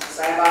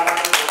 સાંઈ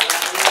બાબાની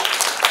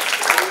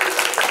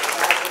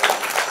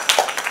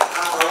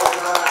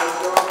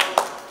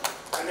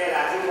અને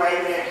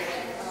રાજુભાઈને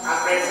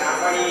આપણે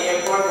સાંભળી એ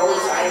પણ બહુ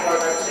સાંઈ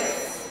ભગત છે.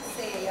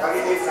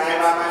 ફરીથી સાંઈ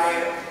બાબાને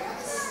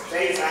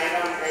જય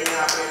સાંઈરામ કહીને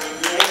આપણે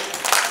લીધીએ.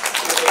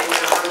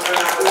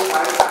 આમંત્રણ આપવું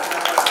મારી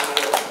ભાષા પર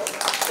આવ્યો.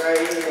 જય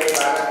હિન્દ, જય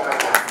ભારત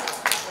માતા,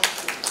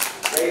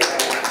 જય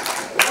સાંઈરામ.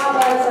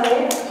 આભાર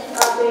સાહેબ.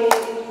 આપે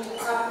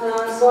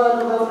આપના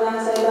સ્વઅનુભવના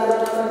સાંઈ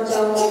બાબાના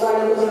પંચાઓ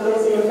બાળકો જોડે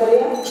શેર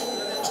કર્યા.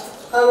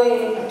 હવે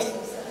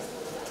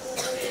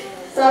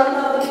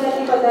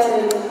સૌપ્રથમ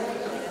પધારેલા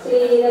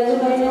શ્રી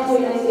રાજુભાઈને હું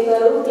વિનંતી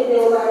કરું કે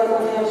તેઓ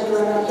બાળકોને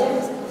આશીર્વાદ આપે.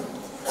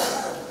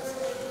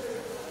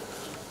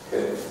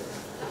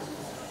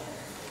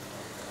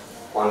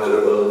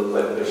 Honorable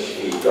Padma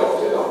Shri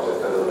Dr.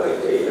 Kanurai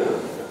Taylor,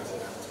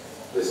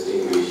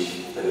 distinguished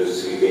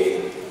Anusri Bain,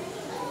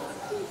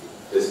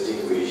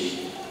 distinguished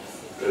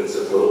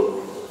principal,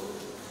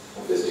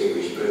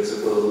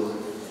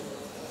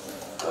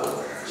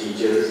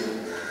 teachers,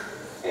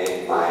 and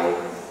my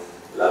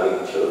loving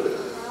children,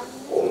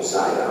 Om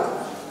Sai Ram.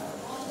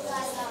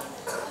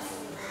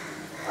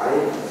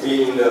 I've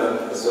been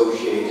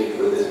associated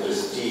with this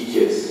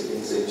prestigious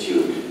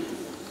institute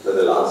for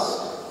the last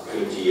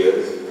 20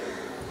 years.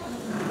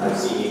 I've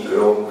seen it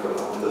grow from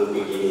humble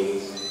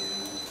beginnings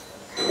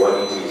to what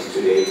it is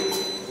today,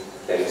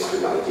 thanks to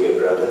my dear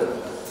brother.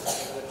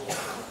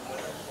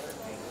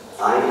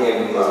 I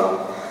am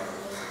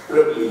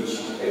privileged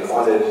and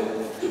honored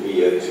to be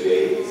here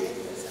today,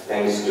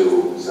 thanks to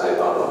Sai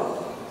Baba.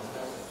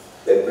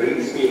 That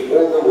brings me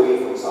all the way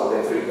from South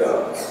Africa,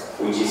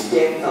 which is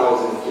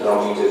 10,000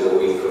 kilometers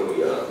away from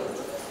here,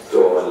 to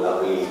our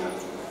lovely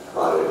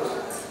Bharat.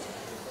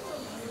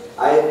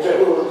 I have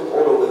traveled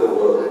all over the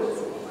world,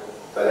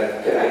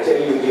 but can I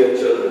tell you, dear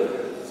children,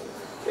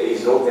 there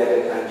is no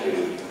better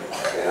country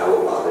than our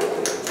Bharat.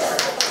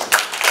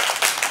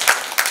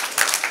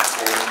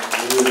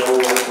 And you know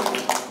why?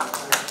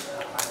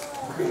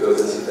 Because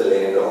this is the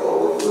land of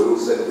our Guru,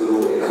 Sadguru,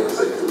 and our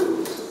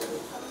Sadgurus.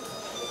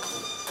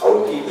 I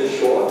will keep this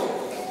short.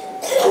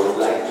 I would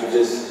like to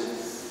just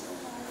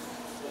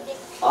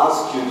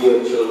ask you, dear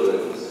children,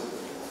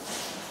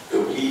 to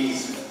please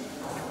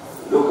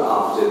look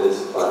after this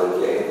Bharat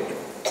land.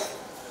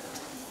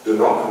 Do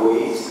not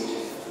waste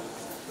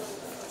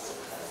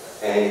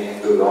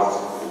and do not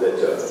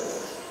litter.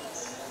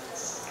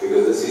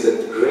 Because this is a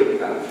great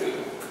country.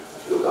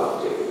 Look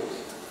after it.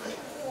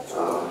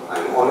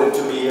 I'm honored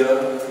to be here,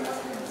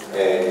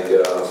 and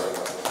with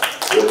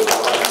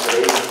Baba's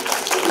grace,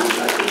 I wish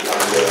I could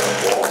come here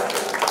more.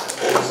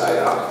 Om Sai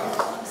Ram.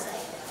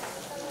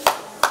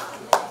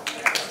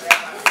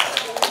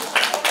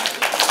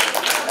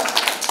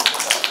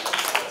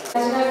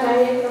 આજના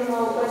કાર્યક્રમમાં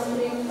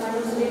ઉપસ્થિત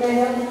Anushree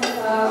madam,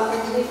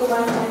 અંજલિ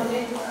કુમાર સાહેબને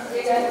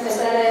જે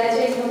જતા રહ્યા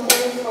છે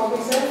police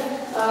officer,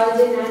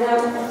 જે નાના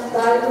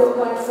બાળ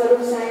ગોપાલ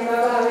સ્વરૂપ સાંઈ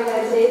બાબા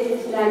આવેલા છે,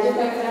 રાજુ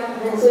કાકા,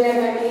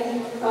 હંસોયા કાકી.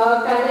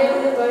 કાલે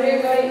હું ઘરે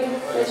ગઈ,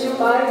 પછી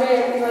બહાર ગઈ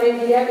અને મારી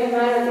દિયા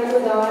બીમાર હતી તો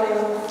દવા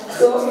લેવા,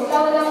 તો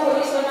એટલા બધા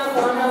પોલીસોના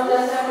ફોન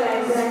આવતા હતા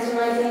ક્રાઇમ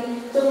બ્રાન્ચમાંથી.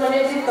 તો મને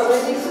જે ખબર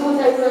છે શું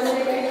થયું હશે,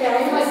 કંઈ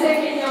ક્રાઇમ હશે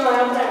કે ત્યાં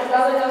મારા પર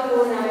આટલા બધા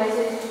ફોન આવે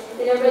છે.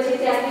 એટલે પછી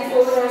ત્યાંથી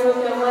ફોન આવ્યો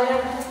કે અમારા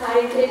આ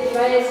રીતે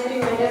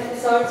ડીવાયએસપી મેડમ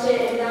સર છે,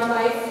 એમના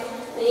વાઇફ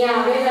અહીંયા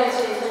આવેલા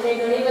છે અને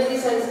ઘણી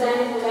બધી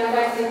સંસ્થાની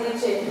મુલાકાત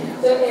લીધી છે,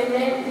 તો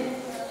એમણે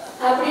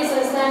આપણી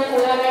સંસ્થાની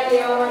મુલાકાત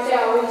લેવા માટે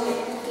આવું છે.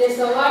 એટલે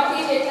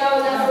સવારથી જ એટલા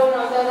બધા ફોન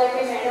આવતા હતા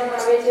કે મેડમ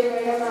આવે છે,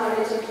 મેડમ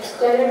આવે છે.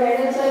 જ્યારે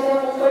મેડમ સાથે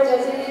હું ઉપર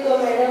જતી હતી તો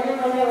મેડમે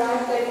મને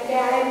વાત કરી કે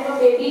આ એમનો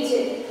બેબી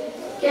છે,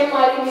 કે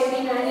મારી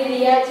બેબી નાની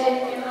રિયા છે,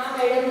 એમ આ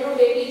મેડમનું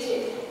બેબી છે.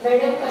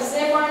 મેડમ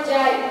કશે પણ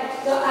જાય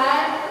તો આ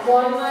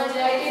મોલમાં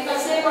જાય કે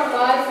કશે પણ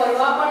બહાર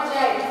ફરવા પણ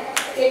જાય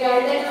કે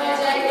ગાર્ડનમાં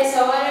જાય કે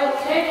સવારે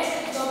ઉઠે ને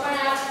તો પણ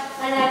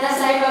આ નાના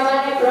સાંઈ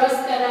બાબાને બ્રશ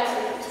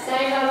કરાવે,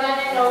 સાંઈ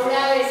બાબાને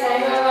નવડાવે,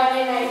 સાંઈ બાબાને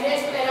નાઇટ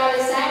ડ્રેસ પહેરાવે.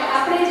 સાહેબ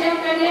આપણે જેમ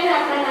કરીએ ને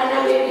આપણા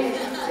નાના બેબી,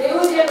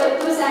 એવું જે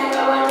બધું સાંઈ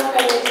બાબાનું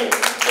કરે છે.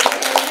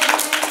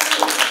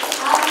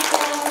 આ રીતે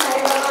હું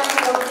સાંઈ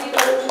બાબાની ભક્તિ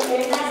કરું છું.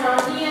 એમના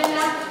નાની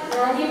હતા,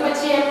 નાની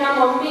પછી એમના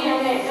મમ્મી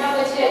અને એમના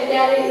પછી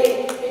અત્યારે એ.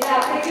 એટલે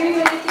આપણે કેવી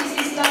બધી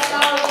થીસીસ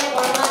કરતા હોઈએ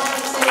ભણવાના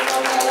વિષય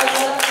પર અલગ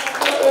અલગ,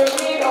 તો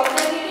એમને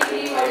ડૉક્ટરની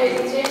ડિગ્રી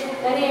મળેલી છે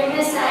અને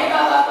એમણે સાંઈ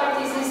બાબા પર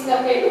થીસીસ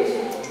લખેલું છે.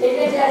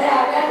 એટલે જ્યારે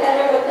આવ્યા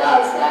ત્યારે બધા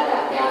હસતા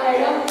હતા કે આ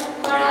મેડમ,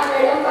 પણ આ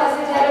મેડમ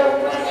પાસે જ્યારે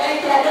ઉપર ગઈ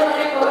ત્યારે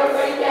મને ખબર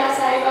પડી કે આ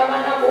સાંઈ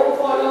બાબાના બહુ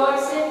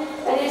ફોલોઅર્સ છે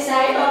અને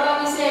સાંઈ બાબા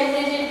વિશે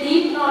એમને જે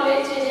ડીપ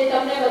નોલેજ છે, જે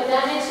તમને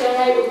બધાને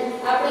જણાવ્યું.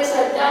 આપણે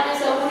શ્રદ્ધા અને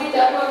સમૂહની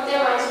દર વખતે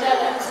વાંચતા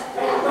હતા,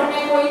 પણ આપણને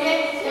કોઈને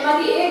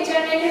એમાંથી એક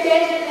જણને કે બે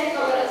જણને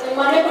ખબર હશે,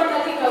 મને પણ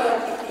નથી ખબર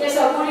કે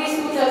સમૂહની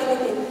શું થતું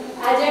હતું.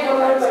 આજે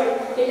ખબર પડી.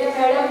 એટલે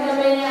મેડમ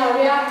તમે અહીંયા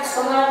આવ્યા,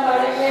 અમારા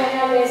બાળકને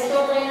અહીંયા બેસતો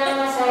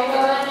મહિનામાં સાંઈ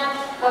બાબાના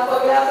આ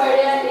પૂરા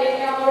પાડ્યા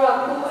એટલે અમારું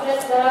આખું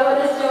વર્ષ બરાબર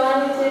જ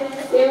જવાનું છે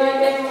એ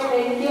માટે હું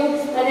થેન્ક યુ.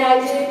 અને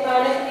આજે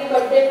બાળકની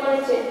બર્થડે પણ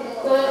છે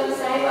તો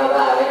સાંઈ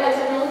બાબા આવેલા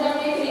છે. હું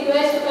તમને એક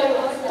રિક્વેસ્ટ કરું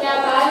કે આ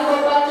બાલ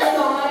ગોપાલનું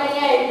તો અમારા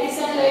અહીંયા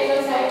એડમિશન લઈ લો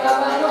સાંઈ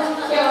બાબાનું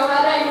કે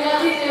અમારા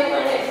અહીંયાથી જ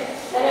પડે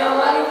અને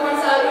અમારું પણ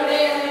સારું રહે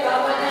અને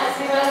બાબાના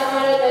આશીર્વાદ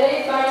અમારા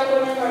દરેક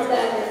બાળકોને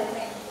મળતા રહે.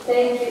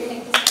 Thank you.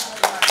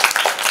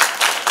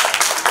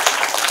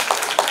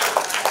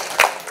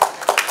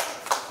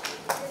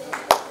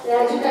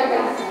 રાજુ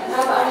કાકા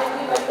આ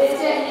બાળકની બર્થડે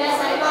છે અહીંયા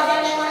સાંઈ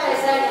બાબાને પણ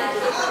બેસાડી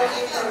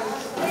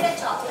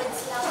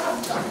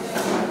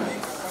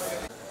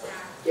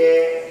કે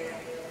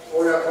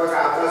હું લગભગ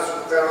આવતા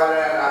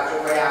શુક્રવારે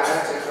રાજુભાઈ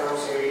આવ્યા છે તો હું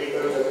શેરડી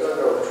પર જતો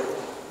રહું છું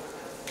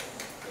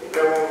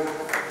એટલે હું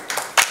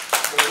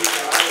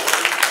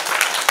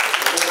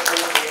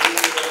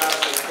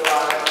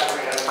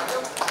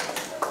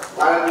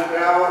મારા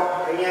દીકરાઓ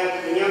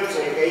અહીંયા નિયમ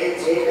છે કે જે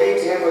કંઈ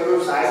છે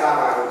બધું સાંઈ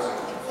બાબાનું છે.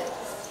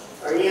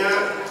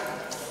 અહીંયા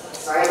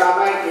સાંઈ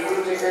બાબાએ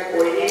કીધું છે કે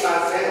કોઈની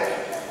પાસે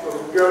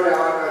રૂપિયો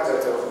લેવા ન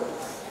જતો.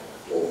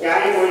 હું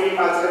ક્યારેય કોઈની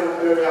પાસે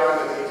રૂપિયો લેવા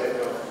નથી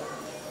જતો.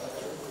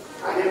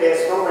 આજે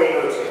 10મો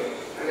મહિનો છે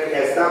અને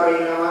 10મા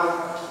મહિનામાં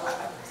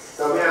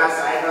તમે આ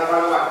સાંઈ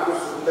બાબાનું આટલું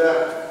સુંદર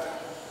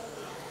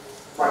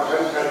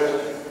પઠન કર્યું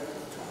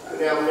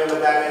અને અમને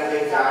બધાને જે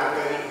જાણ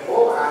કરી બહુ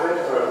આનંદ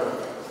થયો.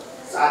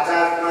 સાચા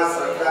અર્થમાં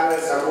શ્રદ્ધા અને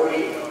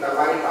સબૂરી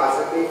તમારી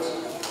પાસેથી જ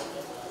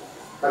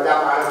બધા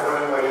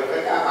બાળકોને મળ્યું કે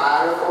આ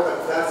બાળકો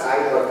બધા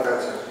સાંઈ ભક્ત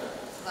છે.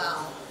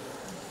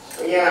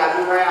 અહીંયા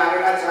રાજુભાઈ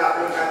આવેલા છે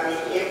આફ્રિકાથી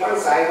એ પણ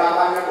સાંઈ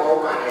બાબાને બહુ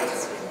માને છે.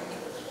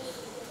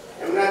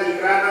 એમના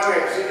દીકરાનો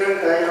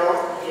એક્સિડન્ટ થયો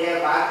એ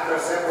વાત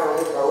કરશે પણ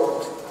હું કહું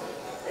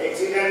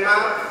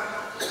એક્સિડન્ટમાં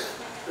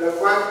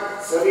લગભગ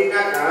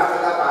શરીરના ઘણા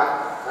બધા ભાગ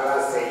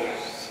ખલાસ થઈ ગયા.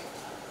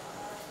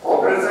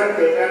 ઓપરેશન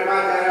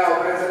થિયેટરમાં જ્યારે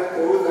ઓપરેશન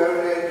પૂરું થયું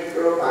ને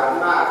દીકરો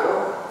ભાનમાં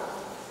આવ્યો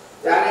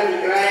ત્યારે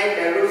દીકરાએ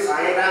પહેલું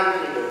સાંઈનામ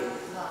કીધું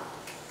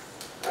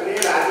અને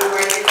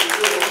રાજુભાઈને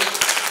કીધું કે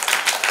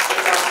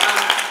પપ્પા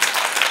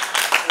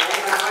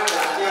સાંઈનામા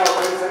જાતે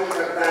ઓપરેશન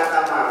કરતા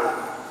હતા મારું.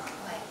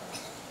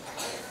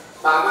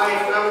 બાબા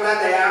એટલા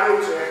બધા દયાળુ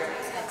છે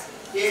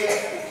કે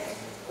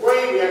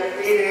કોઈ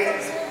વ્યક્તિને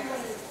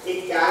એ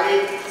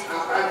ક્યારેય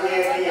આપણા જે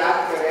યાદ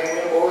કરે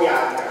એને બહુ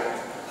યાદ કરે.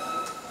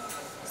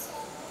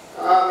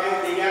 મેં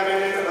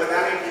દિવ્યાબેનને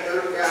બધાને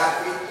કીધું કે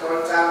આજથી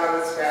 3-4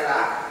 વર્ષ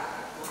પહેલા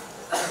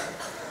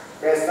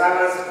બેસતા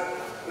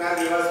વર્ષના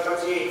દિવસ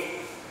પછી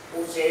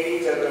હું શેરડી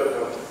જતો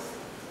હતો.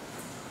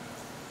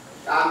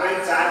 કામરેજ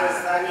 4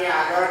 રસ્તાની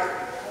આગળ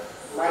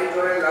મારી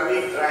જોડે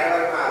લલિત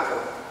ડ્રાઈવરમાં હતો.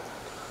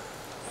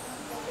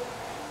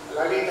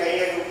 લલિત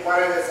અહીંયા ઉપર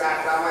જ હશે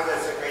આટલામાં જ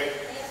હશે કંઈ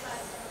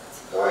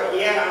તો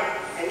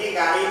એની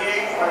ગાડીને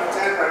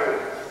પંચર પડ્યું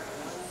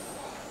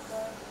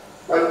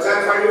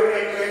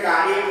એટલે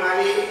ગાડી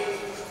મારી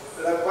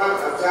લગભગ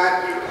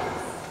 1000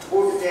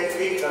 ફૂટ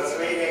જેટલી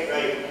ઘસડીને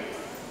ગઈ.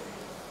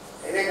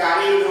 એને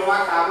ગાડી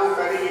ઇનોવા કાબુ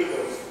કરી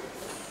લીધો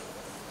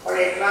પણ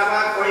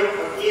એટલામાં કોઈ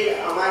ફકીર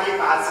અમારી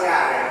પાસે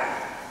આવ્યા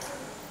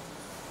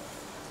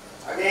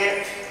અને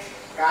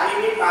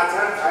ગાડીની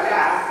પાછળ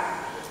ફર્યા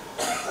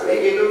અને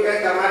કીધું કે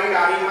તમારી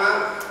ગાડીમાં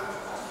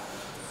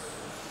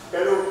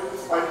પેલું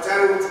પંચર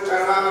ઊંચું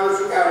કરવાનું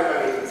શું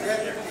કહેવાય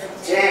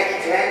જેક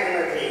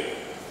નથી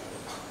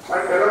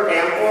પણ પેલો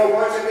ટેમ્પો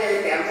ઉભો છે ને એ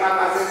ટેમ્પા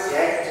પાસે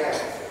જેક છે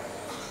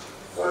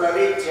તો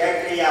લલિત જેક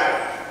લઈ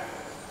આવ્યો.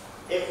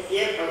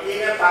 એ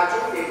ફકીરે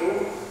પાછું કીધું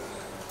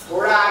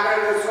થોડા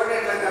આગળ જશો ને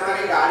એટલે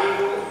તમારી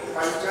ગાડીનું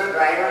પંચર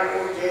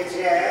ડ્રાઈવરનું જે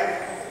છે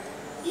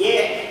એ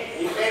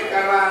રિપેર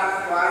કરવા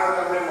વાળો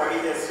તમને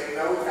મળી જશે,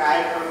 નવું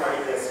ટાયર પણ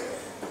મળી જશે.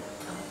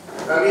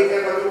 લલિતે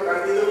બધું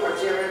કરી દીધું.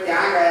 પછી અમે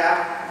ત્યાં ગયા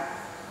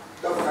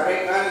તો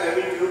ખરેખર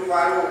નવી ટ્યુબ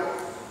વાળું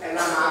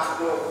એના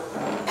માપનું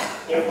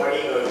એ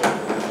પડી ગયું.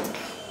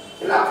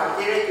 એટલે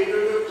ફકીરે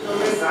કીધું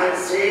તમે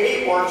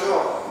શેરડી પહોંચો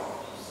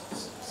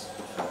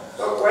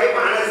તો કોઈ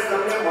માણસ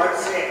તમને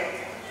મળશે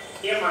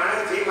એ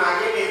માણસ જે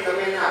માંગે ને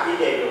તમે એને આપી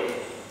દેજો.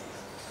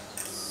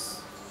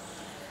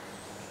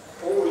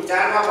 હું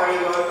વિચારમાં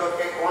પડી ગયો તો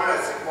કે કોણ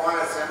હશે.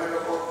 અમે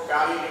લોકો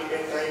ગાડી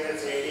રિટર્ન થઈને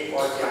શેરડી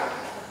પહોંચ્યા.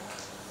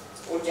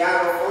 હું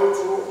જ્યાં રોકાઉં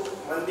છું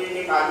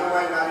મંદિરની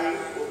બાજુમાં મારી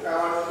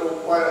રોકાવાનું તો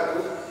ઉપર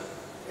હતું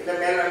એટલે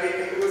મેં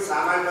લલિતને કીધું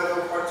સામાન બધો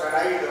ઉપર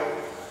ચડાવી દો,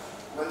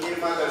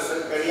 મંદિરમાં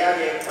દર્શન કરી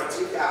આવીએ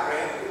પછી જ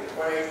આપણે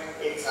ઉપર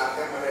એક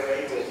સાથે મને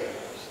લઈ જશે.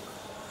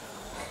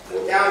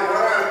 હું ત્યાં ઉભો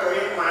રહ્યો તો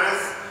એક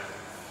માણસ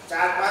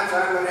 4-5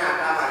 વાર મને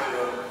આટા મારી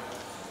ગયો.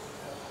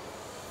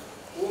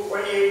 હું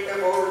પણ એ રીતે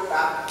બહુ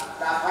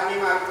તાફાની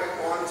મારું કે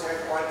કોણ છે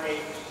કોણ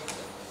નહીં.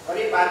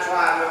 ફરી પાછો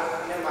આવ્યો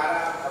અને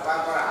મારા ખભા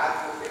પર હાથ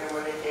મૂકીને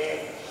મને કે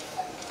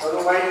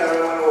ભાઈ તમે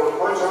મને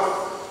ઓળખો છો?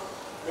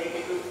 મેં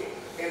કીધું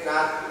કે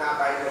ના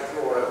ભાઈ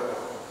નથી ઓળખતો.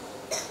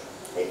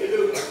 મેં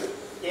કીધું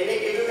એને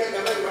કીધું કે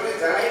તમે મને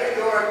જરાય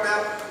નથી ઓળખતા,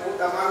 હું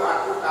તમારું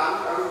આટલું કામ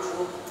કરું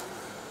છું.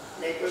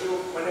 મેં કીધું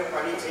મને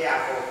પરિચય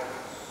આપો.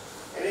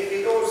 એને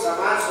કીધું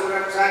સમાજ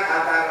સુરક્ષા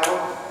ખાતાનો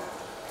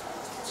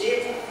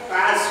ચીફ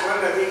ક્લાસ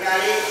 1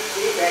 અધિકારી,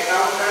 ચીફ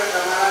એકાઉન્ટન્ટ,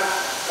 તમારા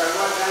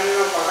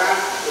કર્મચારીનો પગાર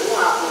હું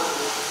આપું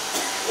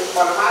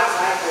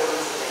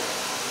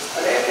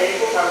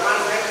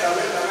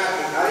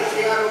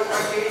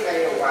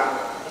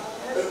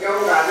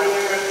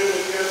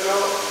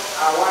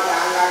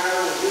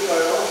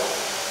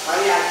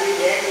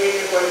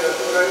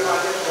એવું રહ્યું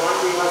આજે 3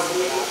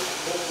 દિવસની હું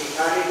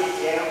ભિખારીની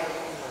જેમ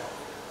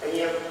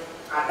અહીંયા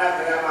આટા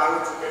ફેરા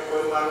મારું છું કે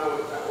કોઈ મારું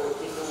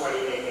ઓળખીતું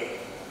મળી રહે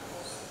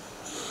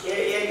કે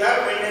એ દર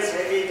મહિને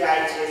શેરી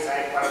જાય છે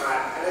સાહેબ પરમાર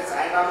અને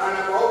સાહેબ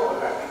બાબાના બહુ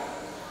ભગત.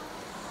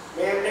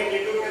 મેં એમને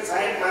કીધું કે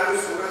સાહેબ મારું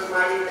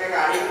સુરતમાં આવી રીતે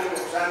ગાડીનું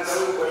નુકસાન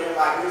થયું કોઈને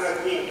વાગ્યું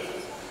નથી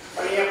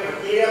પણ એ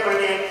ફકીરે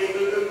મને એમ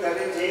કીધું હતું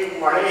તને જે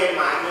મળે એ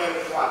માંગે એમ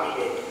તો આપી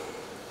દે.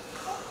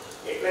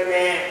 એટલે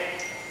મેં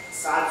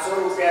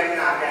 700 રૂપિયા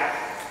એમને આપ્યા.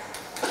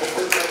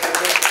 એટલું તો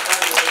તમે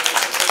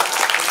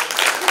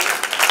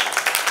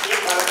એ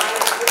પરમાને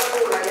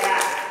કીધું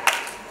રહ્યા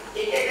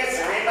કે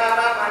સાહેબ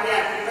બાબા મારી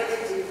આટલી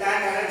બધી ચિંતા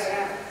કરે છે.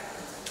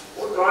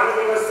 હું 3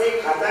 દિવસથી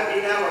ખાધા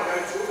પીધા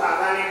વગર છું,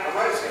 બાબાને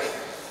ખબર છે.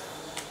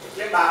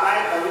 એટલે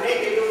બાબાએ તમને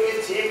કીધું કે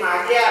જે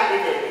માગે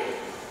આપી દે.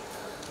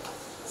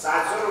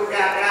 700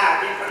 રૂપિયા આપ્યા.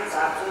 આજે પણ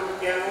 700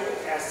 રૂપિયાનું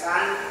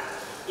એહસાન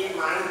એ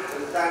માણસ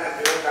ભૂલતા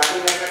નથી. હું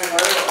ગાંધીનગર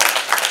ગયો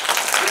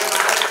એ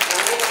માણસ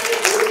ગાંધીનગર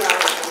ભૂલ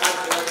આવે સમાજ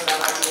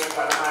સેવકતામાંથી એ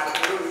પરમાર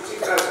એટલું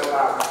વિચિત્ર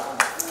સ્વભાવ.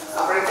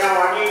 આપણે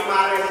ત્યાં ઓડિટ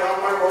મારે તો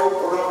પણ બહુ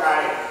ભૂલો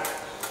કાઢે.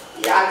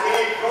 આજે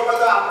એટલો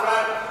બધો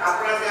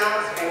આપણા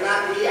ત્યાં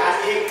એનાથી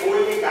આજે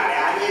કોઈ નહીં કાઢે.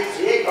 આજે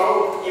જે કહું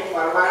એ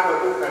પરમાર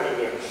બધું કરી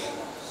દે.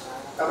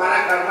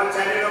 તમારા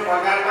કર્મચારીનો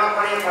પગારમાં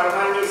પણ એ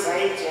પરમારની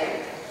સહી છે.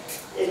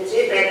 એ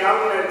ચીફ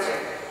એકાઉન્ટન્ટ છે.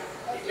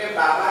 એટલે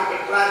બાબા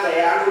કેટલા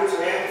દયાળુ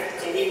છે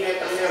એની મેં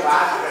તમને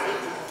વાત કરી.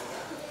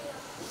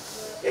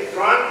 એ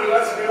 3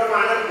 દિવસ પેલો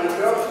માણસ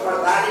ભૂખ્યો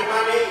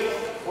સ્પર્ધારીમાં નહીં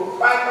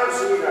ફૂટપાથ પર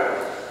સૂઈ ગયો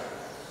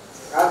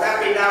ખાધા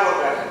પીધા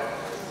વગર.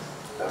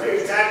 તમે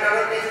વિચાર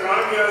કરો કે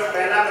 3 દિવસ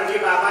પહેલા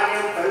પછી બાબાને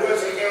એમ થયું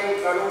છે કે હું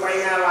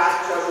કરુભાઈને વાત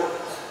કરું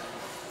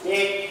ને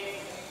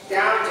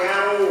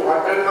જ્યાં હું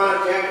હોટલમાં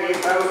જ્યાં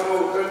ગેસ્ટ હાઉસમાં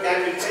ઉતરો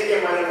ત્યાં નીચે જ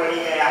મને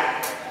મળી ગયા.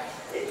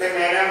 એટલે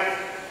મેડમ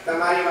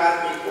તમારી વાત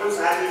બિલકુલ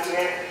સાચી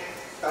છે.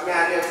 તમે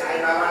આજે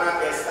સાંઈ બાબાના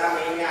બેસતા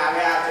મહિને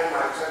આવ્યા, આજે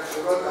મકસદ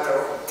પૂરો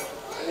થયો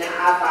અને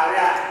આ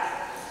પાડ્યા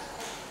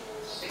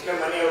એટલે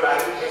મને એવું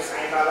લાગ્યું કે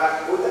સાંઈ બાબા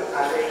ખુદ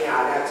આજે અહીંયા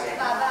આવ્યા છે.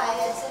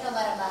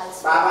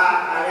 બાબા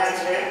આવ્યા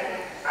છે.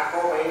 આખો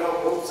મહિનો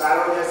ખૂબ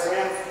સારો જશે.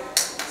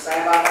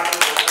 સાંઈ બાબાની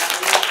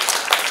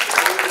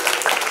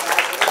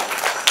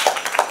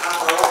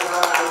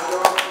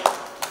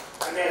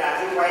અને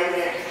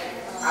રાજુભાઈને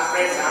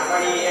આપણે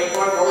સાંભળીએ એ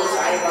પણ બહુ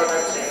સાઈ ભગત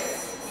છે.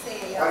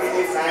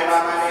 ફરીથી સાંઈ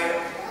બાબાને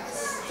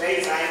જય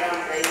સાંઈરામ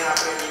કહીને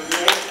આપણે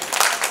લીધીએ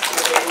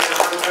તેમને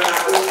આમંત્રણ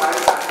આપું.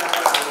 મારી ભાષા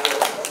પર આવજો.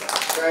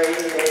 જય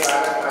હિન્દ, જય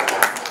ભારત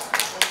માતા,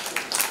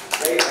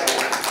 જય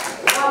સાંઈરામ.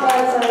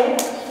 આભાર સાહેબ.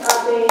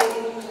 આપે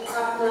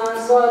આપના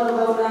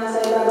સ્વઅનુભવના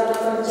સાંઈ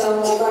બાબાના પંચાવન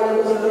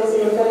બાળકોને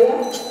શેર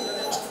કર્યા.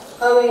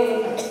 હવે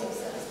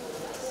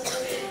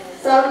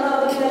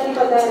સૌપ્રથમ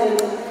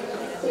પધારેલા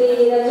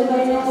શ્રી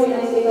રાજુભાઈને હું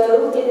વિનંતી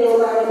કરું કે તેઓ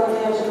બાળકોને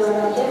આશીર્વાદ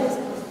આપે.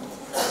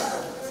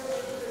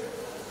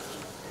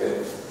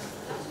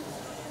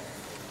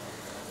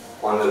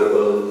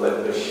 Honorable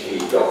Padma Shri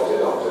Dr.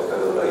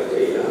 Kanurai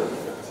Taylor,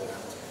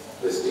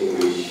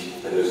 distinguished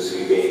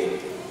Anusri Bain,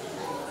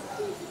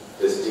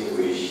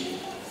 distinguished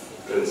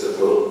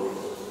principal,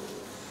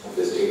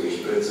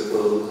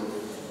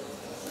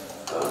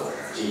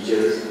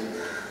 teachers,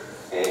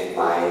 and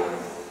my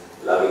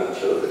loving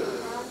children,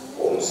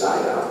 Om Sai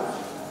Ram.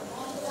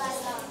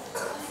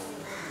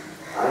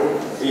 I've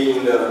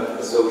been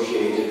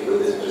associated with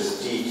this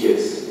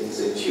prestigious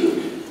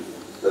institute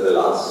for the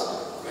last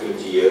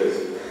 20 years.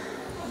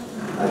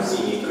 I've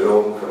seen it grow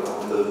from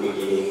humble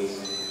beginnings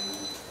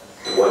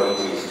to what it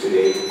is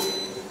today,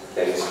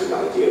 thanks to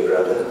my dear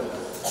brother.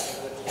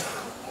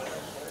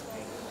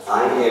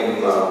 I am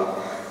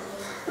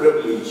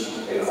privileged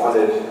and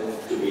honored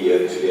to be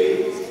here today,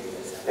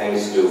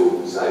 thanks to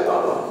Sai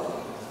Baba,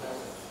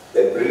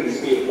 that brings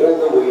me all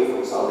the way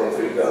from South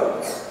Africa,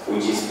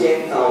 which is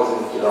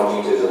 10,000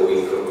 kilometers away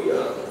from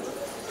here,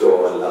 to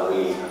our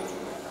lovely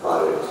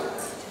Bharat.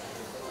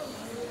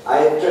 I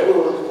have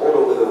traveled all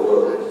over the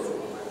world,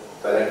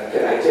 but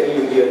can I tell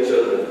you, dear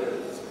children,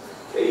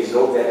 there is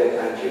no better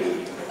country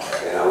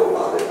than our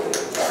Bharat.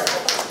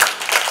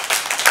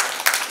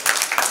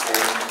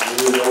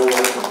 And you know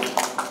why?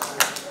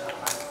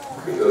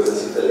 Because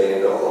this is the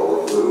land of our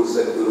Guru,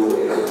 Sadguru,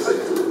 and our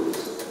Sadgurus.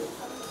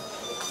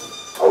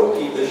 I will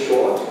keep this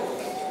short.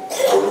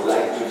 I would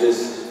like to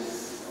just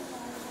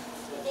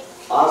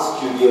ask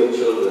you, dear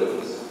children,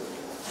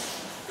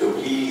 to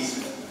please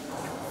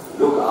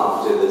look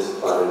after this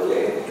Bharat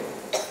land.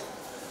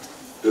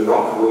 Do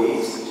not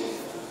waste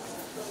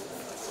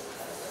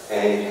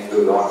and do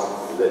not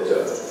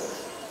litter.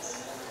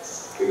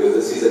 Because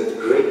this is a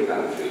great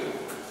country.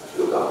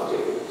 Look after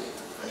it.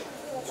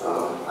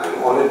 I'm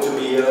honored to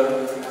be here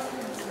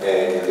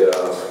and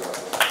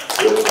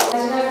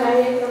આજના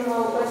કાર્યક્રમમાં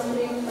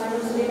ઉપસ્થિત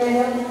Anushree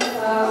madam,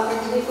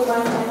 અંજલિ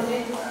કુમાર સાહેબને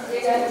જે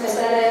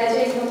જતા રહ્યા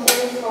છે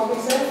police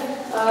officer,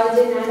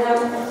 જે નાના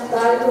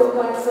બાળ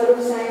ગૃહ સ્વરૂપ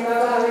સાંઈ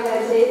બાબા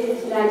આવેલા છે,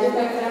 રાજુ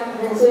કાકા,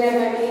 હંસોયા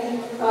કાકી.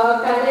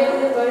 કાલે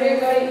હું ઘરે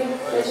ગઈ,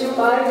 પછી હું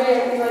બહાર ગઈ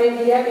અને મારી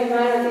દિયા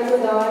બીમાર હતી તો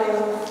દવા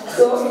લેવા,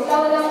 તો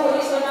એટલા બધા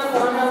પોલીસોના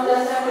ફોન આવતા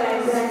હતા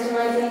ક્રાઇમ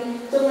બ્રાન્ચમાંથી.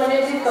 તો મને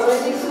જે ખબર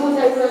પછી શું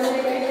થયું હશે,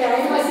 કંઈ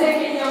ટાઈમ હશે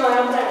કે અહીંયા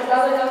મારા પર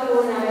આટલા બધા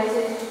ફોન આવે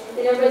છે.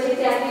 એટલે પછી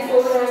ત્યાંથી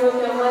ફોન આવ્યો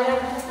કે અમારા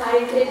આ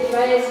રીતે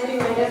ડીવાયએસપી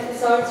મેડમ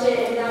સર છે,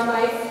 એમના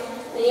વાઇફ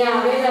અહીંયા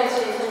આવેલા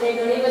છે અને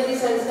ઘણી બધી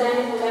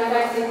સંસ્થાની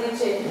મુલાકાત લીધી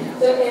છે,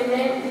 તો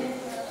એમણે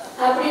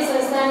આપણી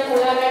સંસ્થાની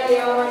મુલાકાત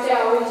લેવા માટે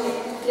આવું છે.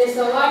 એટલે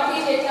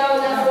સવારથી જ એટલા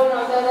બધા ફોન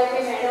આવતા હતા કે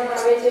મેડમ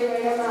આવે છે,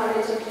 મેડમ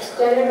આવે છે.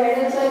 જ્યારે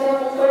મેડમ સાથે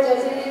હું ઉપર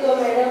જતી હતી તો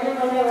મેડમે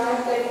મને વાત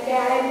કરી કે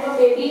આ એમનો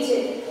બેબી છે,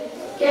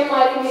 કે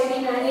મારી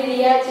બેબી નાની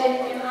રિયા છે,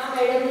 એમ આ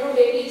મેડમનું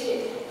બેબી છે.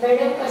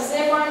 મેડમ કશે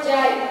પણ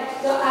જાય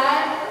તો આ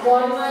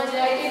મોલમાં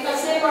જાય કે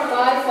કશે પણ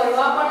બહાર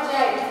ફરવા પણ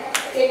જાય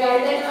કે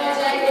ગાર્ડનમાં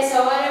જાય કે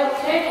સવારે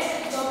ઉઠે ને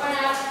તો પણ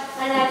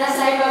આ નાના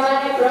સાંઈ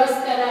બાબાને બ્રશ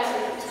કરાવે,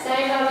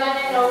 સાંઈ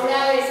બાબાને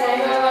નવડાવે,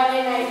 સાંઈ બાબાને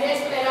નાઇટ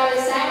ડ્રેસ પહેરાવે.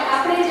 સાંઈ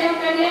આપણે જેમ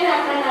કરીએ ને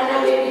આપણા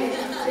નાના બેબી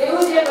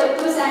એવું જે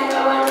બધું સાંઈ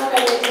બાબાનું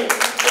કરે છે.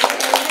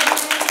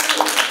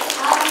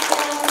 આ રીતે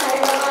હું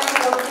સાંઈ બાબાની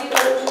ભક્તિ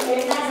કરું છું.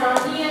 એમના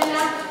નાની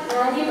હતા,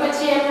 નાની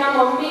પછી એમના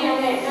મમ્મી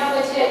અને એમના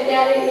પછી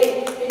અત્યારે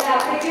એટલે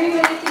આપણે કેવી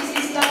બધી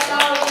થીસીસ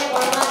લખતા હોઈએ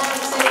ભણવાના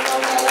વિષય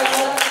પર અલગ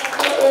અલગ,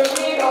 તો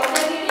એમને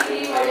ડૉક્ટરની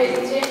ડિગ્રી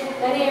મળેલી છે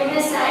અને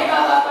એમણે સાંઈ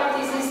બાબા પર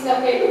થીસીસ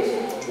લખેલું છે.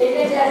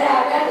 એટલે જ્યારે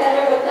આવ્યા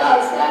ત્યારે બધા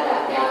હસતા હતા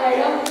કે આ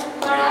મેડમ,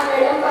 પણ આ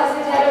મેડમ પાસે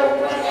જ્યારે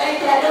ઉપર ગઈ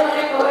ત્યારે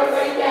મને ખબર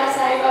પડી કે આ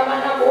સાંઈ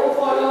બાબાના બહુ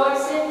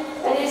ફોલોઅર્સ છે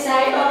અને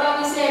સાંઈ બાબા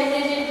વિશે એમને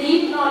જે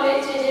ડીપ નોલેજ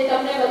છે, જે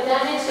તમને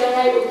બધાને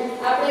જણાવ્યું.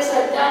 આપણે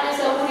શ્રદ્ધા અને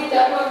સબૂરી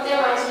દર વખતે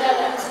વાંચતા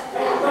હતા,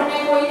 પણ આપણને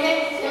કોઈને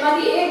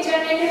એમાંથી એક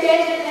જણને કે બે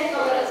જણને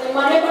ખબર હશે,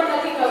 મને પણ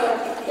નથી ખબર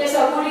કે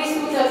સબૂરી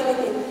શું થતું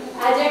હતું.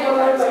 આજે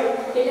ખબર પડી.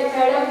 એટલે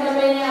મેડમ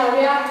તમે અહીંયા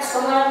આવ્યા,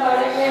 અમારા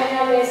બાળકને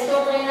અહીંયા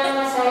બેસતો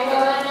મહિનામાં સાંઈ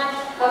બાબાના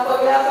આ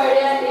પગલાં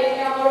પડ્યા,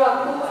 એટલે અમારું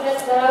આખું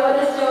વર્ષ બરાબર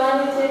જ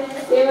જવાનું છે.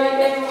 એ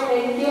માટે હું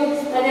થેન્ક યુ.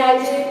 અને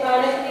આજે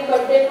બાળકની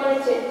બર્થડે પણ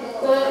છે,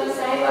 તો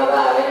સાંઈ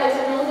બાબા આવેલા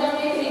છે.